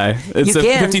Jedi. It's You a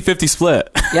can. 50-50 split.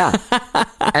 Yeah.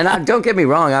 And don't get me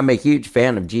wrong, I'm a huge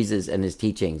fan of Jesus and his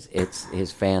teachings. It's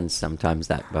his fans sometimes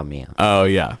that bum me out. Oh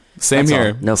yeah. Same That's here.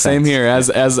 all. No Same offense. here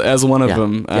as one of Yeah.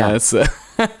 them. Yeah. It's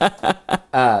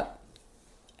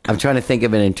I'm trying to think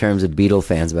of it in terms of Beatle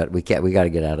fans, but we got to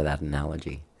get out of that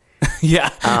analogy. yeah.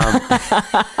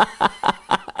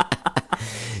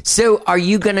 So are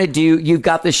you going to you've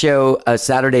got the show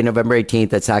Saturday, November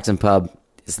 18th at Saxon Pub.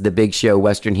 It's the big show,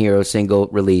 Western Hero single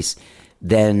release.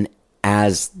 Then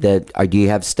do you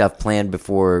have stuff planned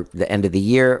before the end of the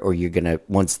year, or you're going to,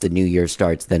 once the new year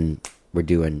starts, then we're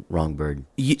doing Wrongbird?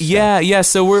 Yeah.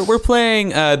 So we're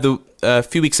playing a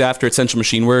few weeks after at Central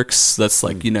Machine Works. That's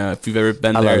like, if you've ever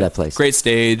been I there. love that place. Great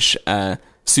stage,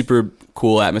 super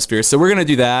cool atmosphere. So we're gonna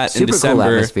do that in Super December.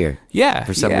 cool atmosphere. Yeah,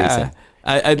 For some reason.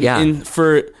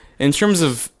 In terms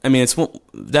of, I mean, it's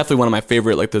definitely one of my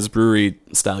favorite, like those brewery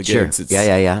style gigs. Sure. It's,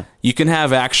 Yeah. You can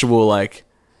have actual like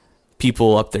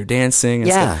people up there dancing. And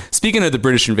Yeah. stuff. Speaking of the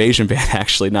British Invasion band,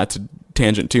 actually, not to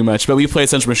tangent too much, but we played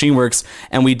Central Machine Works,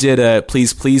 and we did a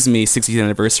Please Please Me 60th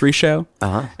anniversary show.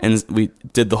 And we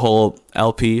did the whole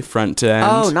LP front to end.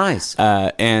 Oh, nice.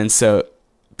 And so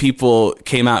people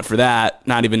came out for that,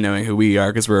 not even knowing who we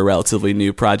are because we're a relatively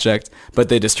new project, but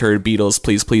they just heard Beatles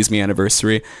Please Please Me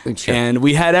Anniversary. Sure. And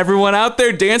we had everyone out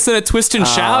there dancing at Twist and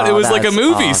Shout. It was like a that's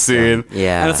movie awesome. scene.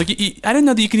 Yeah. And it's like, I didn't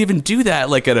know that you could even do that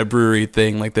like at a brewery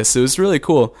thing like this. It was really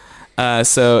cool.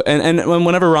 So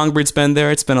whenever Wrongbird's been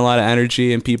there, it's been a lot of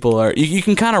energy, and people are you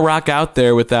can kind of rock out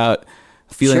there without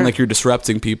feeling Sure. like you're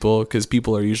disrupting people, because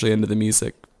people are usually into the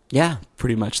music Yeah.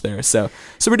 pretty much there. So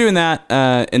we're doing that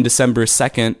in December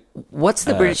 2nd. What's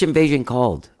the British invasion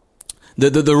called? The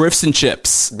Riffs and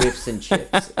Chips. Riffs and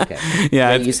Chips. Okay. Yeah.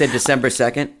 Wait, you said December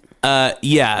 2nd?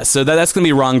 Yeah. So that's gonna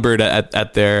be Wrongbird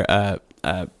at their.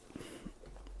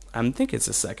 I think it's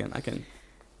the second. I can.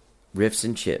 Riffs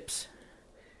and Chips.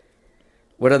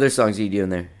 What other songs are you doing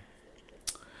there?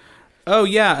 Oh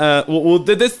yeah. Well,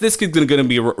 this is gonna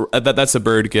be that's a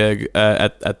Bird gig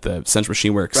at the Central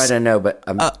Machine Works. Right, I know, but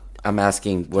I'm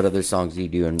asking what other songs do you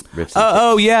do in Riffs and Chips?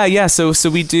 Oh yeah. So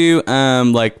we do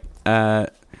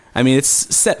I mean, it's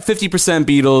set 50%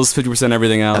 Beatles, 50%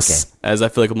 everything else, Okay. as I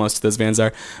feel like most of those bands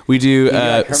are. We do You do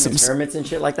like Hermits and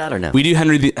shit like that, or no? we do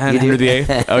Henry the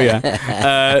Eighth. Oh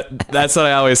yeah, that's what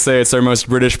I always say. It's our most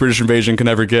British invasion can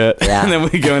ever get. Yeah. And then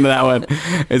we go into that one.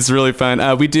 It's really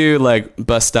fun. We do like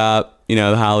Bus Stop,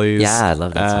 the Hollies. Yeah, I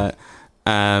love that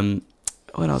song.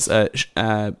 What else?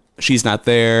 She's Not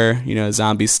There.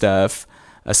 Zombie stuff.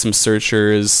 Some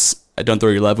Searchers. Don't Throw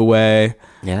Your Love Away.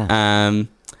 Yeah.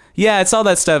 Yeah, it's all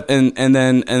that stuff, and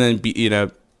then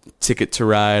Ticket to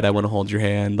Ride, I Want to Hold Your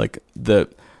Hand, like the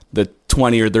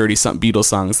 20 or 30 something Beatles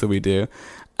songs that we do,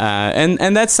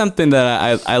 and that's something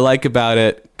that I like about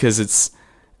it, because it's,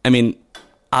 I mean,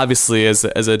 obviously as a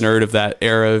nerd of that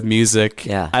era of music,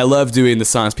 Yeah. I love doing the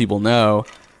songs people know,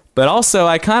 but also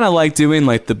I kind of like doing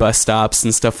like the bus stops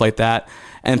and stuff like that,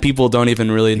 and people don't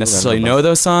even really necessarily know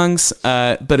those songs,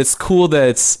 but it's cool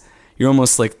that you're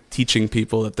almost like teaching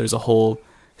people that there's a whole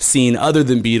scene other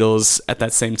than Beatles at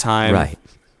that same time, Right.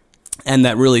 and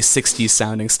that really 60s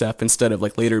sounding stuff instead of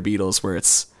like later Beatles where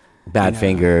it's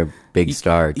Badfinger, Big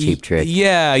Star, Cheap Trick.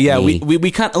 yeah Me.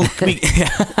 we kind of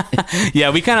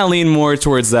we kind of lean more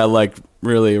towards that, like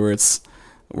really where it's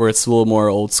a little more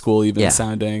old school even Yeah.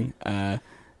 sounding, and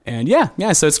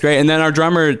so it's great. And then our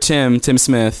drummer Tim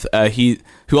Smith,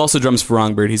 who also drums for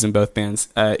Wrongbird, he's in both bands,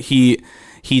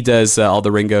 he does all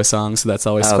the Ringo songs, so that's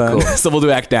always fun. Cool. So we'll do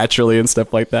Act Naturally and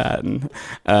stuff like that. And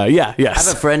yes. I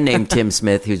have a friend named Tim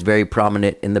Smith who's very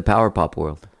prominent in the power pop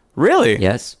world. Really?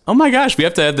 Yes. Oh my gosh, we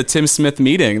have to have the Tim Smith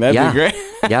meeting. That'd be great.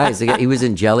 Yeah, he was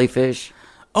in Jellyfish.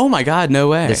 Oh my God, no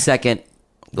way. The second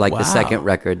Wow.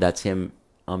 record, that's him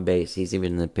on bass. He's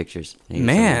even in the pictures. He was in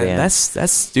the Man, band.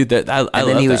 that's dude. That I and love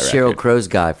then he that was Sheryl record. Crow's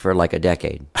guy for like a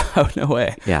decade Oh no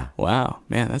way. Yeah. Wow,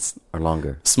 man, that's or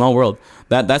longer. small world.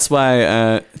 That's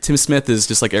why Tim Smith is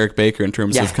just like Eric Baker in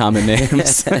terms Yeah. of common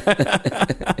names.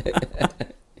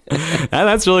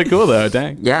 That's really cool though.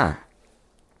 Dang. Yeah,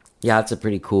 it's a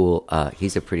pretty cool.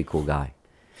 He's a pretty cool guy.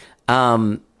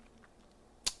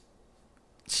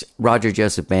 Roger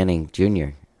Joseph Banning Jr.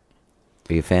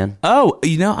 Are you a fan? Oh,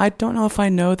 I don't know if I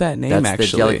know that name That's actually.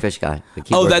 the Jellyfish guy. The Oh,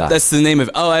 keyboard guy. that's the name of.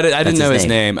 Oh, I didn't That's know his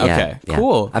name. Yeah, Okay, yeah.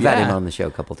 cool. I've yeah. had him on the show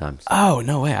a couple times. Oh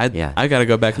no way! I got to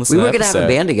go back and listen. We to were that gonna have a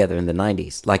episode. band together in the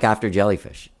 '90s, like after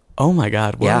Jellyfish. Oh my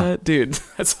God! What, Yeah. dude?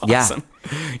 That's Yeah. awesome.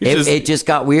 It just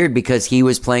got weird because he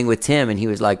was playing with Tim, and he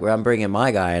was like, "Well, I'm bringing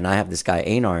my guy, and I have this guy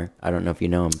Einar. I don't know if you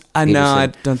know him." I know. I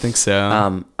Peterson. don't think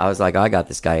so. I was like, "I got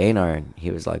this guy Einar," and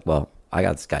he was like, "Well, I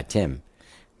got this guy Tim."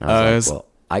 And I Oh, was like, "Well,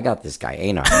 I got this guy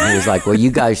Einar." And he was like, "Well,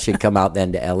 you guys should come out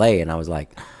then to LA." And I was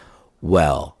like,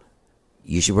 "Well,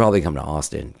 you should probably come to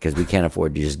Austin because we can't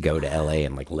afford to just go to LA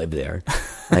and like live there."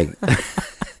 Like,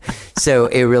 so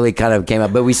it really kind of came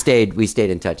up, but we stayed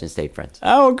in touch and stayed friends.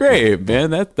 Oh, great,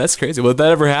 man! That's crazy. Well, if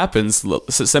that ever happens,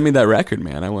 send me that record,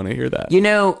 man. I want to hear that.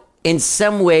 In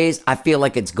some ways, I feel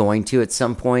like it's going to at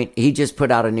some point. He just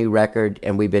put out a new record,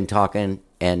 and we've been talking,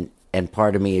 and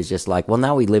part of me is just like, well,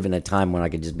 now we live in a time when I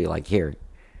could just be like, here,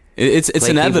 It's play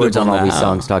inevitable keyboards on all now. these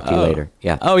songs. Talk to you later.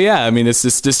 Yeah, Oh yeah. I mean, it's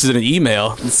just an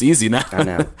email. It's easy now. I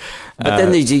know. But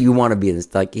then you want to be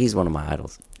this, like, he's one of my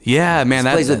idols. Yeah, man.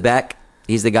 He plays with Beck.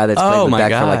 He's the guy that's played Oh, with my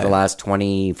Beck for like God. the last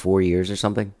 24 years or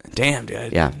something. Damn,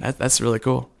 dude. Yeah. That's really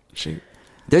cool. Shoot.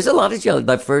 There's a lot of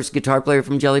the first guitar player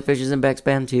from Jellyfish is in Beck's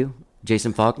band too,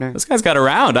 Jason Faulkner. This guy's got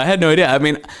around. I had no idea. I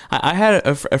mean, I had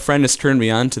a friend that's turned me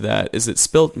on to that. Is it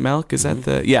Spilt Milk? Is that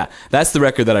the? Yeah, that's the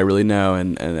record that I really know,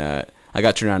 and I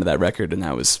got turned on to that record, and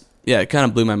that was it kind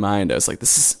of blew my mind. I was like,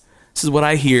 this is what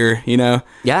I hear, Yeah,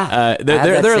 I have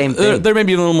that same thing. They're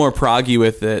maybe a little more proggy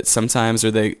with it sometimes,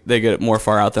 or they get more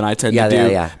far out than I tend to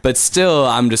do. Yeah. But still,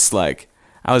 I'm just like,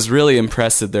 I was really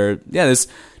impressed that there's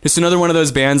just another one of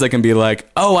those bands that can be like,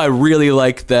 oh, I really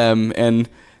like them, and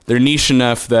they're niche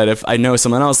enough that if I know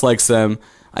someone else likes them,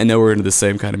 I know we're into the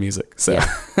same kind of music. So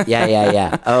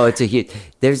Yeah. Oh, it's a huge.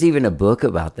 There's even a book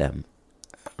about them.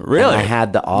 Really? And I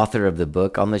had the author of the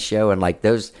book on the show, and like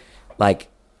those, like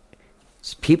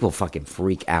people fucking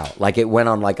freak out. Like it went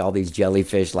on like all these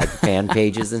jellyfish like fan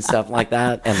pages and stuff like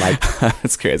that, and like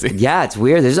That's crazy. yeah, it's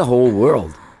weird. There's a whole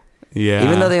world. Yeah.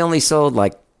 Even though they only sold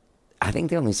like, I think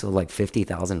they only sold like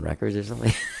 50,000 records or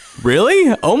something.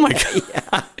 Really? Oh my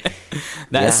god.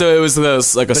 Yeah. So it was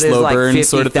those like a But it was slow like burn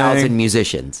sort of 50,000 thing.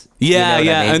 musicians. Yeah, You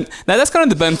know what I mean? And that's kind of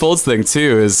the Ben Folds thing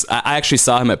too. Is I actually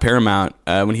saw him at Paramount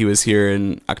when he was here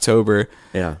in October.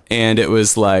 Yeah. And it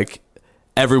was like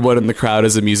everyone in the crowd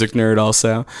is a music nerd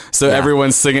also. So Yeah.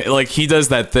 everyone's singing. Like he does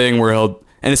that thing where and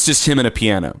it's just him and a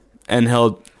piano, and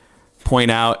he'll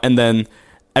point out, and then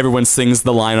everyone sings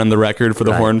the line on the record for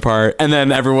the Right. horn part, and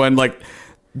then everyone like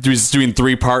just doing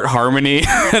 3-part harmony,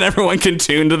 and everyone can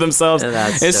tune to themselves. And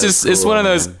that's It's so just it's cool, one of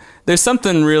those. man. There's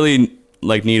something really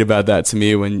like neat about that to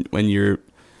me when your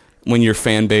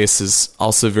fan base is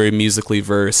also very musically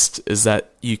versed, is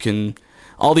that you can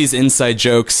all these inside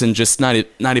jokes and just not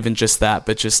even just that,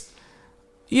 but just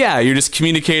you're just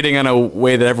communicating in a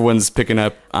way that everyone's picking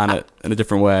up on it in a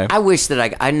different way. I wish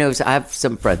that I know I have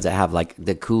some friends that have like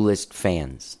the coolest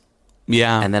fans.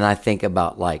 Yeah. And then I think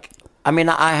about like, I mean,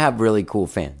 I have really cool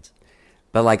fans,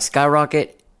 but like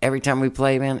Skyrocket, every time we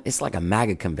play, man, it's like a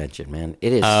MAGA convention, man.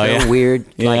 It is so yeah. weird.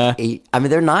 Yeah. Like, I mean,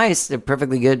 they're nice, they're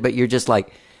perfectly good, but you're just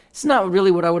like, it's not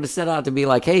really what I would have set out to be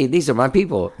like. Hey, these are my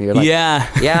people. And you're like,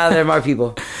 yeah, they're my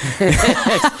people.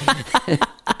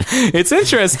 It's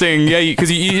interesting, because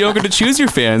you don't get to choose your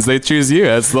fans; they choose you.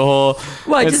 That's the whole.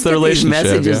 Well, I that's just the get these relationship.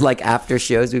 messages yeah. like after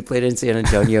shows. We played in San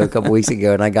Antonio a couple weeks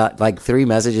ago, and I got like 3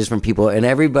 messages from people, and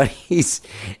everybody's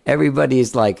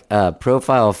like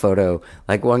profile photo.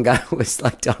 Like one guy was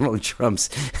like Donald Trump's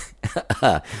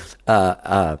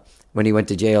when he went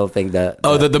to jail thing. The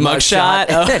mugshot.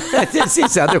 Oh.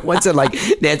 These other ones are like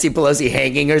Nancy Pelosi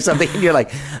hanging or something, and you're like,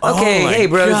 okay, Oh my hey,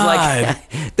 bros, God. like,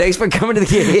 thanks for coming to the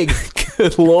gig.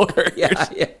 Good lord.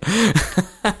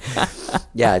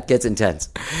 Yeah, it gets intense.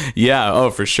 Yeah.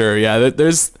 Oh, for sure. Yeah.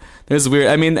 There's weird.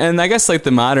 I mean, and I guess like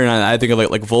the modern. I think of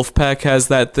like Wolfpack has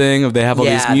that thing of they have all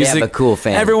Yeah, these they music. have a cool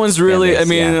fan. Everyone's really. fan base, I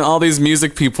mean, yeah. all these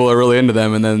music people are really into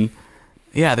them, and then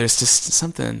there's just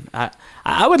something.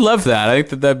 I would love that. I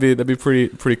think that'd be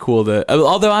pretty cool.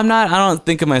 Although I don't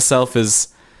think of myself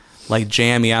as like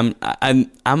jammy. I'm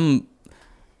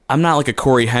not like a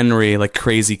Corey Henry like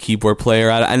crazy keyboard player.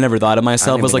 I never thought of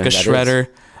myself don't as like a even know who that shredder.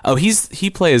 Oh, he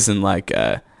plays in like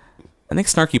I think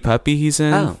Snarky Puppy he's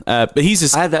in. Oh. But he's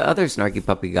just I had the other Snarky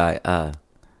Puppy guy.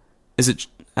 is it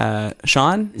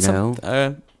Sean?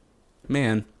 No.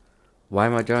 Man. Why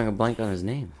am I drawing a blank on his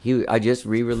name? I just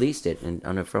re-released it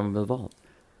from the vault.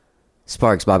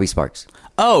 Sparks, Bobby Sparks.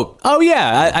 Oh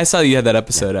yeah. I saw you had that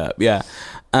episode up. Yeah.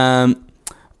 But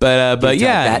Dude,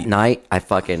 yeah. that night I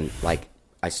fucking like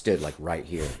I stood like right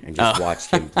here and just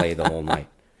watched him play the whole night.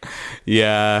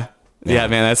 Yeah, man,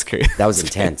 that's crazy. That was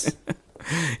intense.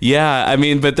 Yeah, I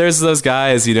mean, but there's those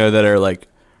guys, that are like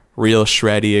real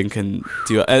shreddy and can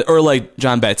do, or like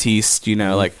John Baptiste,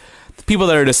 like the people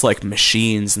that are just like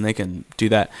machines and they can do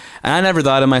that. And I never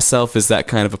thought of myself as that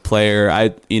kind of a player.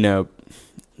 I,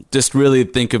 just really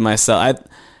think of myself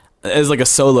as like a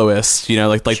soloist,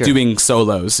 like Sure. doing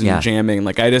solos and jamming.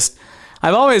 Like I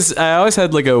always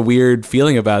had like a weird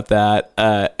feeling about that.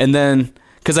 And then,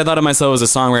 because I thought of myself as a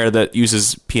songwriter that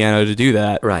uses piano to do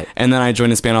that. Right. And then I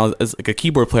joined this band as like a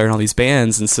keyboard player in all these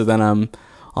bands. And so then I'm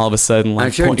all of a sudden like...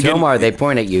 I'm sure in Tomar they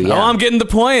point at you, yeah. Oh, I'm getting the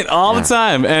point all the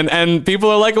time. And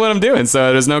people are liking what I'm doing.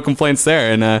 So there's no complaints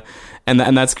there. And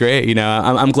that's great.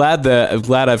 I'm glad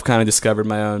I've kind of discovered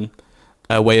my own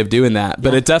way of doing that.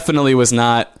 But it definitely was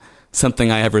not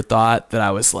something I ever thought that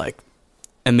I was like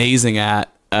amazing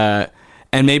at.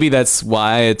 And maybe that's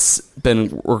why it's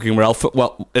been working well.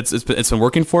 Well, it's been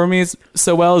working for me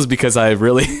so well, is because I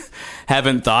really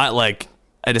haven't thought, like,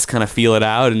 I just kind of feel it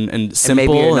out and simple.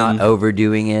 And maybe you're not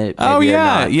overdoing it. Maybe you're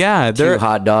not too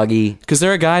hot doggy. Because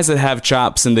there are guys that have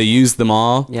chops and they use them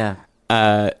all. Yeah.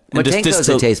 Matenko's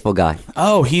a tasteful guy.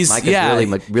 Oh, he's Mike is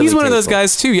really he's one of those tasteful.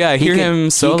 guys too. Yeah, I hear him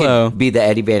solo. He could be the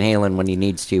Eddie Van Halen when he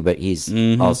needs to, but he's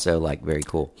also like very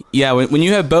cool. Yeah, when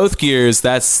you have both gears,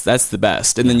 that's the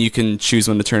best, and then you can choose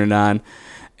when to turn it on.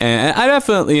 And I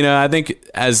definitely, I think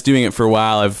as doing it for a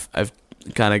while, I've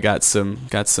kind of got some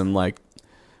like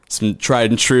some tried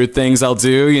and true things I'll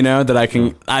do,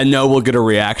 that I know will get a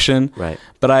reaction. Right.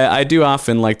 But I do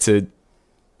often like to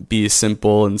be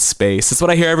simple and space. That's what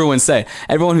I hear everyone say.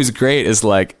 Everyone who's great is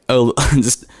like, oh,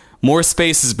 just more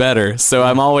space is better. So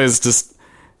I'm always just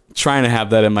trying to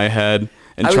have that in my head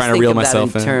and trying to reel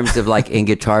myself in. In terms of like in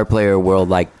guitar player world,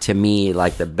 like to me,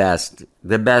 like the best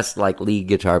like lead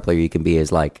guitar player you can be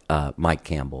is like Mike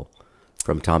Campbell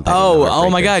from Tom Petty. Oh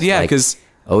my God, yeah, Like, because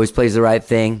always plays the right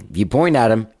thing. If you point at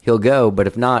him, he'll go. But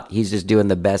if not, he's just doing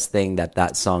the best thing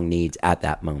that song needs at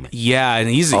that moment. yeah, and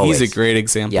he's a great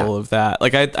example Yeah. of that.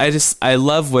 Like I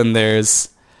love when there's,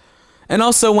 and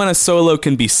also when a solo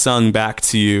can be sung back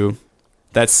to you.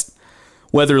 That's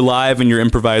whether live and you're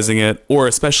improvising it, or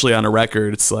especially on a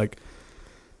record. It's like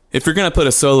if you're gonna put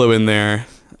a solo in there,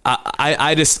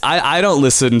 I don't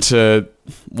listen to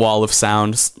Wall of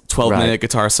Sound 12-minute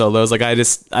guitar solos. Like I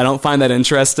don't find that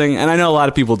interesting, and I know a lot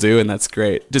of people do, and that's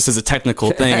great. Just as a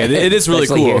technical thing, it is really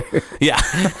cool. Here. Yeah,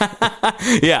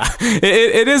 yeah,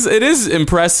 it is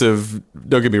impressive.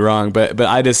 Don't get me wrong, but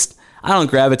I don't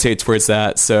gravitate towards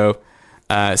that. So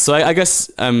I guess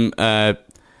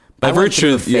by I went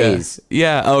virtue through a of phase.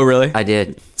 yeah. Oh, really? I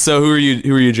did. So who were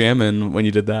you jamming when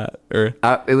you did that? Or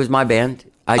It was my band.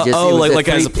 I just oh, it was like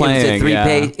as a playing, It was a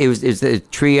yeah. it was a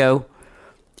trio,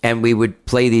 and we would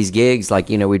play these gigs like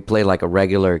we'd play like a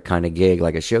regular kind of gig,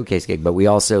 like a showcase gig. But we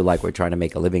also like we're trying to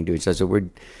make a living doing so. So we'd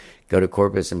go to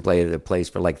Corpus and play at the place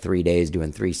for like 3 days,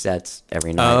 doing 3 sets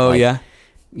every night. Oh, like, yeah.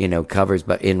 Covers,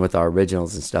 but in with our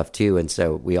originals and stuff too. And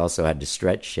so we also had to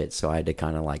stretch shit. So I had to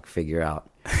kind of like figure out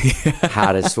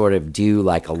how to sort of do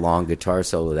like a long guitar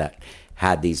solo that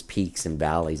had these peaks and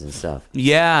valleys and stuff.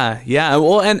 Yeah.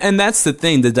 Well, and that's the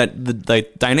thing. The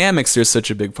dynamics are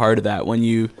such a big part of that. When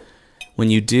you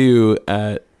do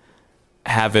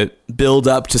have it build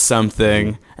up to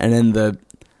something, and then the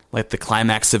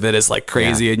climax of it is like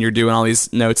crazy, and you're doing all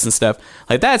these notes and stuff.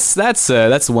 Like that's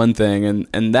one thing,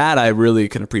 and that I really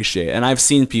can appreciate. And I've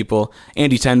seen people.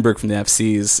 Andy Tenberg from the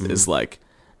FCs is like,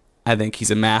 I think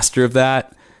he's a master of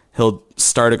that. He'll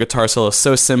start a guitar solo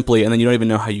so simply, and then you don't even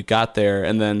know how you got there.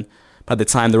 And then by the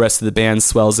time the rest of the band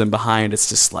swells in behind, it's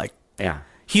just like,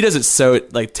 he does it so,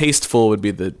 like, tasteful would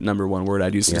be the number one word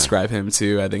I'd use to describe him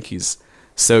too. I think he's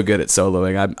so good at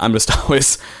soloing. I'm just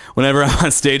always, whenever I'm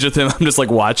on stage with him, I'm just like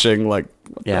watching, like,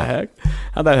 what the heck?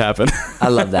 How'd that happen? I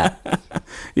love that.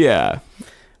 Yeah.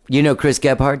 You know Chris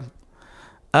Gebhard?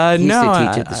 He used no, to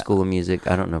teach at the School of Music.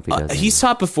 I don't know if he does. He's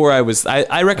taught before I was.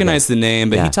 I recognize the name,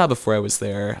 but Yeah. he taught before I was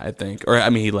there, I think. Or I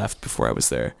mean, he left before I was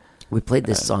there. We played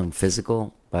this song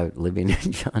 "Physical" by Libby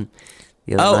and John.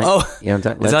 The other night. You know what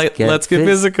I'm talking? Let's get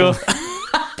physical.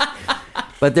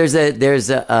 But there's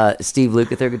a Steve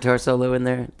Lukather guitar solo in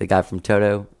there. The guy from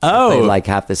Toto. Oh. Played like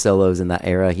half the solos in that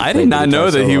era. I did not know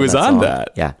that he was on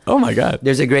that. Yeah. Oh my God.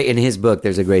 In his book,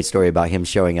 there's a great story about him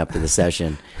showing up to the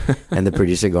session and the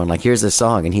producer going like, here's the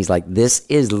song. And he's like, this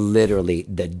is literally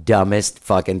the dumbest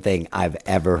fucking thing I've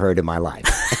ever heard in my life.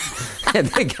 And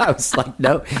the guy was like,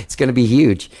 no, it's going to be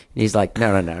huge. And he's like,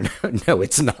 no,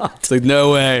 it's not. It's like,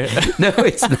 no way. No,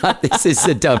 it's not. This is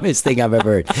the dumbest thing I've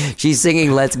ever heard. She's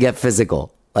singing "Let's Get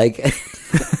Physical." Like,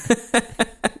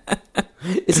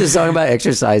 it's a song about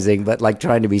exercising, but like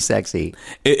trying to be sexy.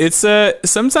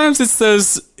 Sometimes it's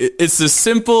a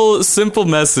simple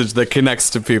message that connects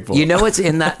to people. You know what's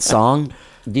in that song?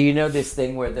 Do you know this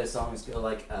thing where the songs go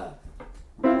like,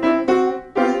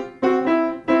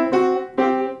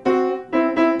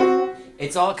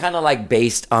 it's all kind of like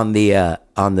based on the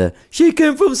she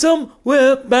came from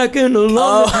somewhere back in the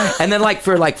London. And then like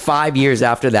for like 5 years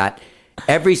after that,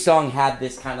 every song had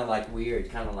this kind of like weird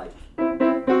kind of like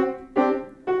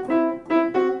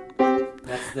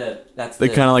that's the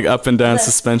kind of like up and down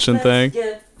suspension thing.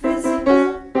 Get physical.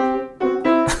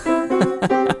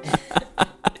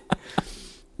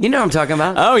 You know what I'm talking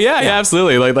about? Oh yeah,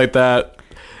 absolutely. Like that.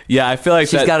 Yeah, I feel like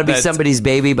She's Got to Be Somebody's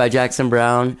Baby by Jackson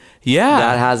Brown. Yeah,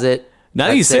 that has it. Now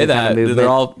that you say that, they're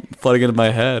all flooding into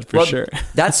my head for sure.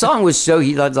 That song was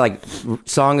that's like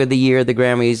Song of the Year at the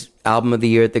Grammys, Album of the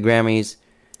Year at the Grammys.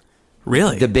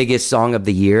 Really? The biggest song of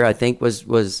the year, I think, was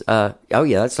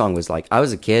that song was like, I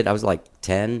was a kid. I was like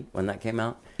 10 when that came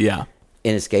out. Yeah.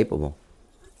 Inescapable,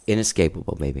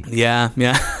 baby. Yeah.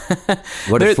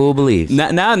 What a fool believes.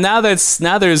 Now there's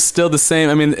still the same.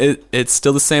 I mean, it's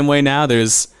still the same way now.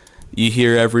 You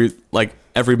hear every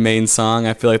main ssong.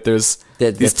 I feel like there's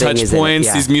these touch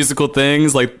points, these musical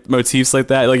things, like motifs like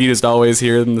that. Like you just always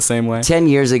hear them the same way. 10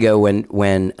 years ago, when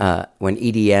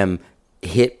EDM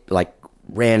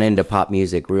ran into pop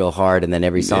music real hard, and then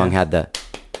every song had the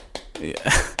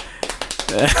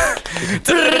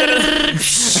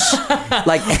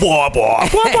Like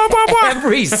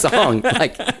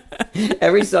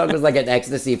every song was like an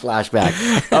ecstasy flashback.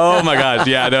 Oh my god,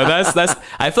 yeah, no, that's.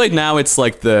 I feel like now it's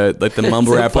like the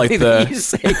mumble rap, like the. You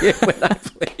say it when I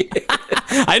play it.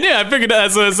 I knew. I figured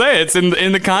that's what I say. It's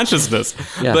in the consciousness.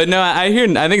 Yeah. But no, I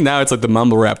think now it's like the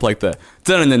mumble rap, like the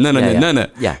like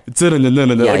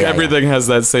everything has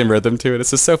that same rhythm to it.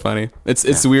 It's just so funny.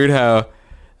 It's weird how,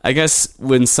 I guess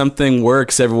when something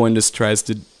works, everyone just tries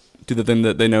to do the thing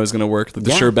that they know is going to work. Like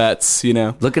the sure bets, you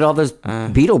know. Look at all those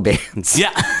Beatle bands.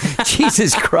 Yeah.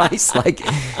 Jesus Christ! Like,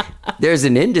 there's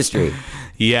an industry.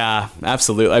 Yeah,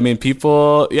 absolutely. I mean,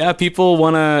 people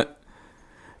want to.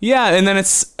 Yeah, and then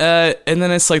it's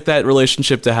like that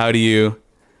relationship to how do you,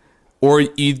 or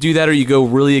you do that or you go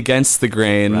really against the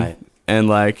grain, right? And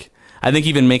like, I think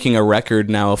even making a record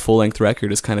now, a full length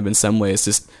record, is kind of in some ways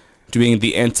just doing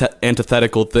the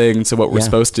antithetical thing to what we're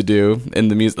supposed to do in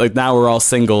the music. Like now we're all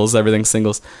singles, everything's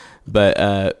singles, but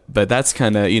that's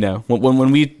kind of, you know,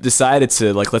 when we decided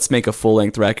to like let's make a full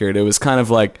length record, it was kind of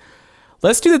like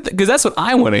let's do that because that's what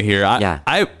I want to hear.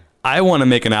 I want to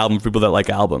make an album for people that like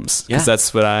albums because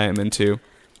that's what I am into.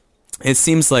 It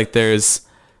seems like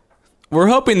we're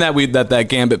hoping that that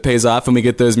gambit pays off and we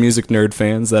get those music nerd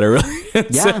fans that are really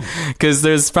because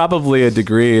there's probably a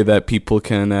degree that people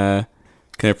can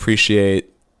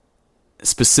appreciate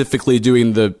specifically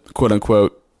doing the quote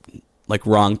unquote like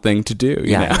wrong thing to do.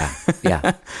 You know?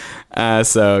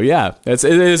 So yeah, it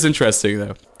is interesting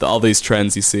though, all these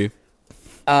trends you see.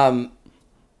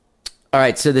 All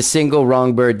right, so the single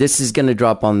 "Wrongbird," this is going to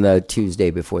drop on the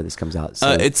Tuesday before this comes out.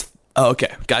 So.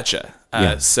 Okay, gotcha.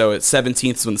 So it's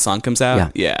 17th is when the song comes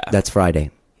out? Yeah. That's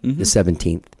Friday, the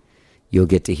 17th. You'll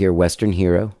get to hear Western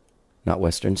Hero, not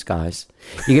Western Skies.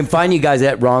 You can find you guys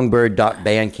at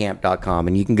wrongbird.bandcamp.com,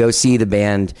 and you can go see the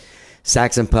band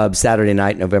Saxon Pub Saturday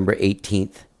night, November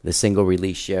 18th, the single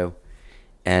release show.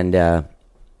 And, if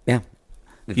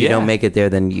you don't make it there,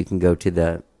 then you can go to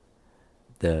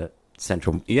the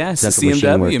Central CMW,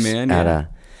 Machine Works man,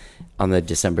 on the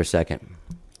December 2nd.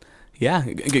 Yeah,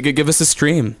 give us a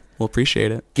stream. We'll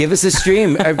appreciate it. Give us a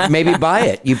stream, or maybe buy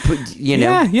it. You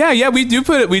know. Yeah. We do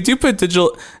put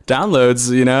digital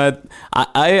downloads. You know,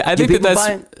 I think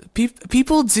that's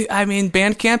people do. I mean,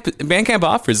 Bandcamp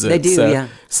offers it. They do. So,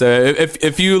 So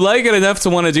if you like it enough to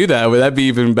want to do that, would that be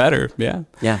even better? Yeah.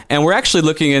 Yeah. And we're actually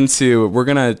looking into. We're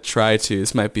gonna try to.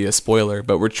 This might be a spoiler,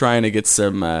 but we're trying to get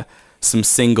some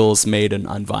singles made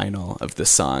on vinyl of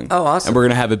this song. Oh, awesome. And we're going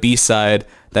to have a B-side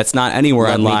that's not anywhere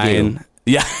online.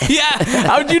 Yeah.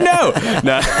 How'd you know?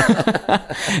 No.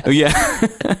 Yeah.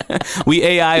 We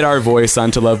AI'd our voice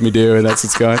onto Love Me Do, and that's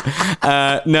what's going.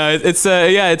 No, it's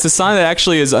a song that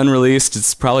actually is unreleased.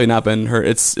 It's probably not been heard.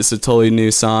 It's a totally new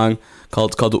song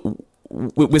called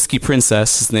Whiskey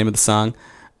Princess is the name of the song.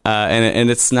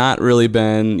 And it's not really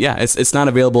been it's not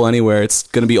available anywhere. It's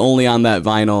going to be only on that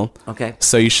vinyl. Okay.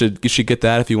 So you should get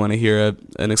that if you want to hear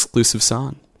an exclusive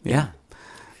song. Yeah.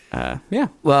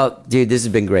 Well, dude, this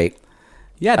has been great.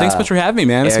 Yeah, thanks so much for having me,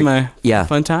 man. This is my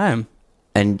fun time.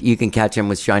 And you can catch them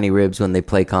with Shiny Ribs when they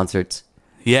play concerts.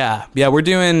 Yeah, we're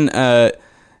doing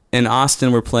in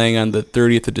Austin. We're playing on the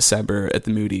 30th of December at the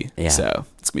Moody. Yeah. So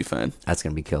it's gonna be fun. That's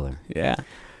gonna be killer. Yeah.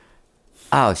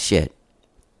 Oh shit.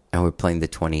 And we're playing the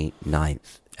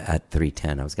 29th at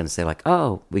 3:10. I was going to say like,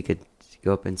 oh, we could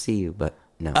go up and see you, but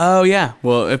no. Oh, yeah.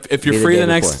 Well, if you're free the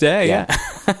next day, yeah.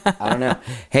 I don't know.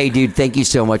 Hey, dude, thank you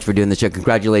so much for doing the show.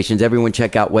 Congratulations. Everyone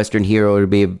check out Western Hero. It'll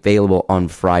be available on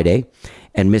Friday.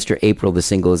 And Mr. April, the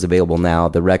single, is available now.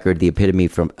 The record, the epitome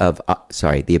of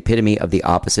the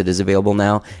opposite, is available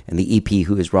now. And the EP,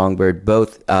 Who is Wrongbird,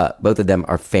 both of them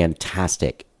are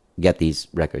fantastic. Get these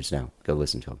records now. Go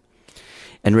listen to them.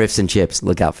 And Riffs and Chips.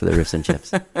 Look out for the Riffs and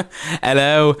Chips.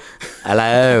 Hello.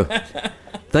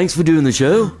 Thanks for doing the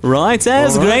show. Right, it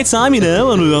was a great time, you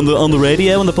know, on the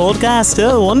radio and the podcast.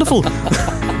 Oh, wonderful. No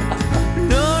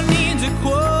need to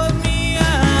quote me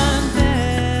on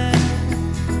that.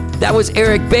 That was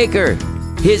Eric Baker.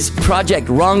 His project,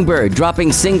 Wrongbird,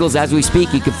 dropping singles as we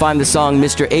speak. You can find the song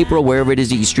Mr. April wherever it is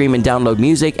that you stream and download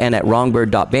music, and at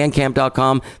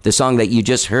wrongbird.bandcamp.com. The song that you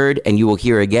just heard and you will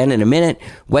hear again in a minute,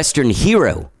 Western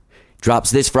Hero, drops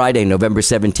this Friday, November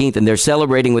 17th, and they're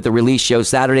celebrating with a release show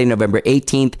Saturday, November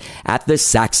 18th at the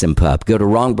Saxon Pub. Go to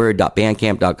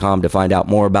wrongbird.bandcamp.com to find out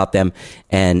more about them.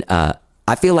 And I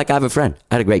feel like I have a friend.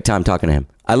 I had a great time talking to him.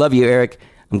 I love you, Eric.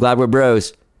 I'm glad we're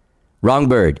bros.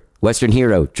 Wrongbird, Western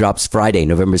Hero, drops Friday,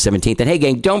 November 17th. And hey,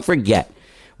 gang, don't forget,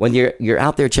 when you're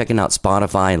out there checking out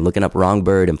Spotify and looking up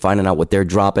Wrongbird and finding out what they're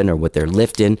dropping or what they're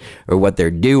lifting or what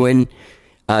they're doing,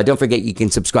 Don't forget, you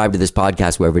can subscribe to this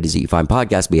podcast wherever it is that you find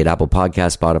podcasts, be it Apple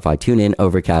Podcasts, Spotify, TuneIn,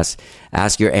 Overcast.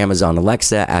 Ask your Amazon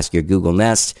Alexa, ask your Google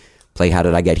Nest, play How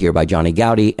Did I Get Here by Johnny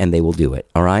Gowdy, and they will do it.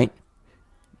 All right?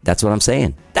 That's what I'm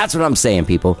saying. That's what I'm saying,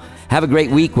 people. Have a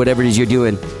great week, whatever it is you're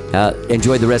doing.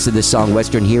 Enjoy the rest of this song,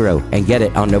 Western Hero, and get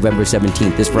it on November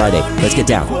 17th, this Friday. Let's get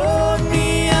down.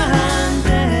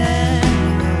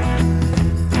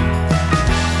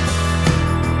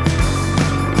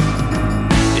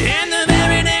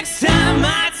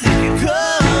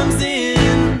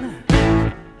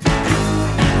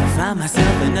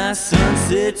 Myself in a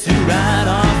sunset to ride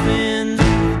off in.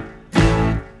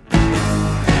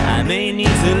 I may need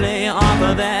to lay off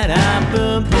of that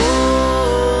hyperbole.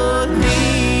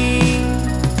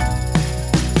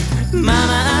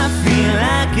 Mama, I feel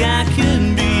like I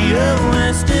could be a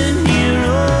Western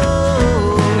hero.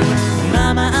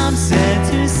 Mama, I'm sad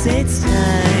to say it's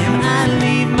time I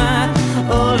leave my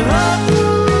old home.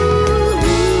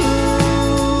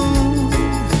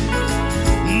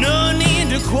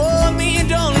 Quote me,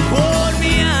 don't quote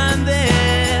me, I'm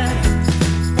there.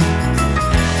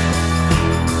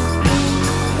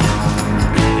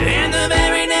 And the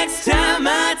very next time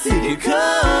my ticket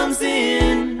comes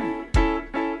in,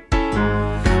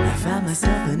 I find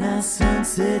myself in a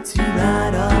sunset to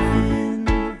ride off in.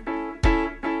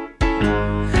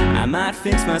 I might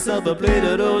fix myself a plate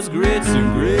of those grits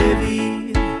and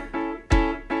gravy.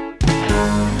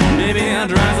 Maybe I'll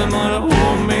try some other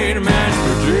homemade mashed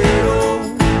potatoes.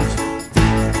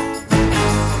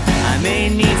 I may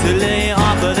need to lay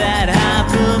off of that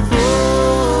hyperbole.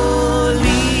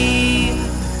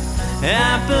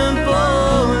 Hyperbole.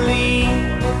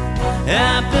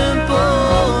 Hyperbole.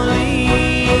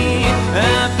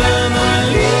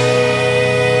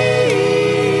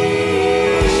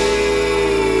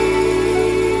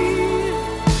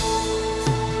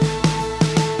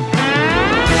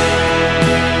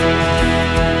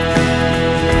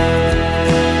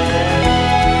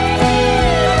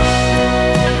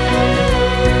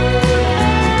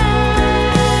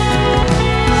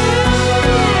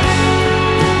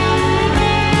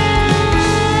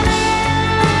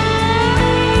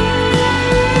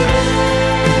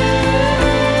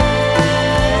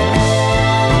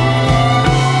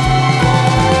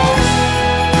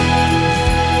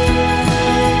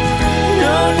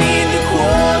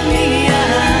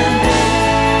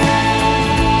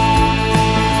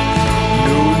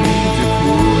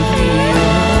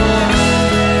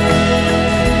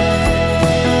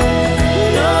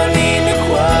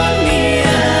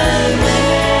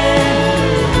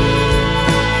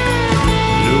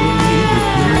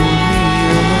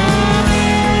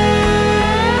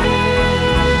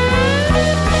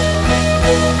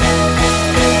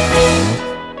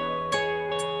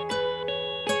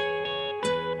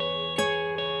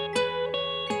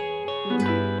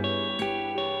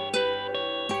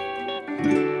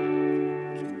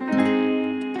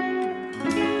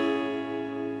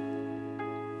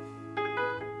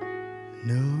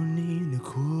 No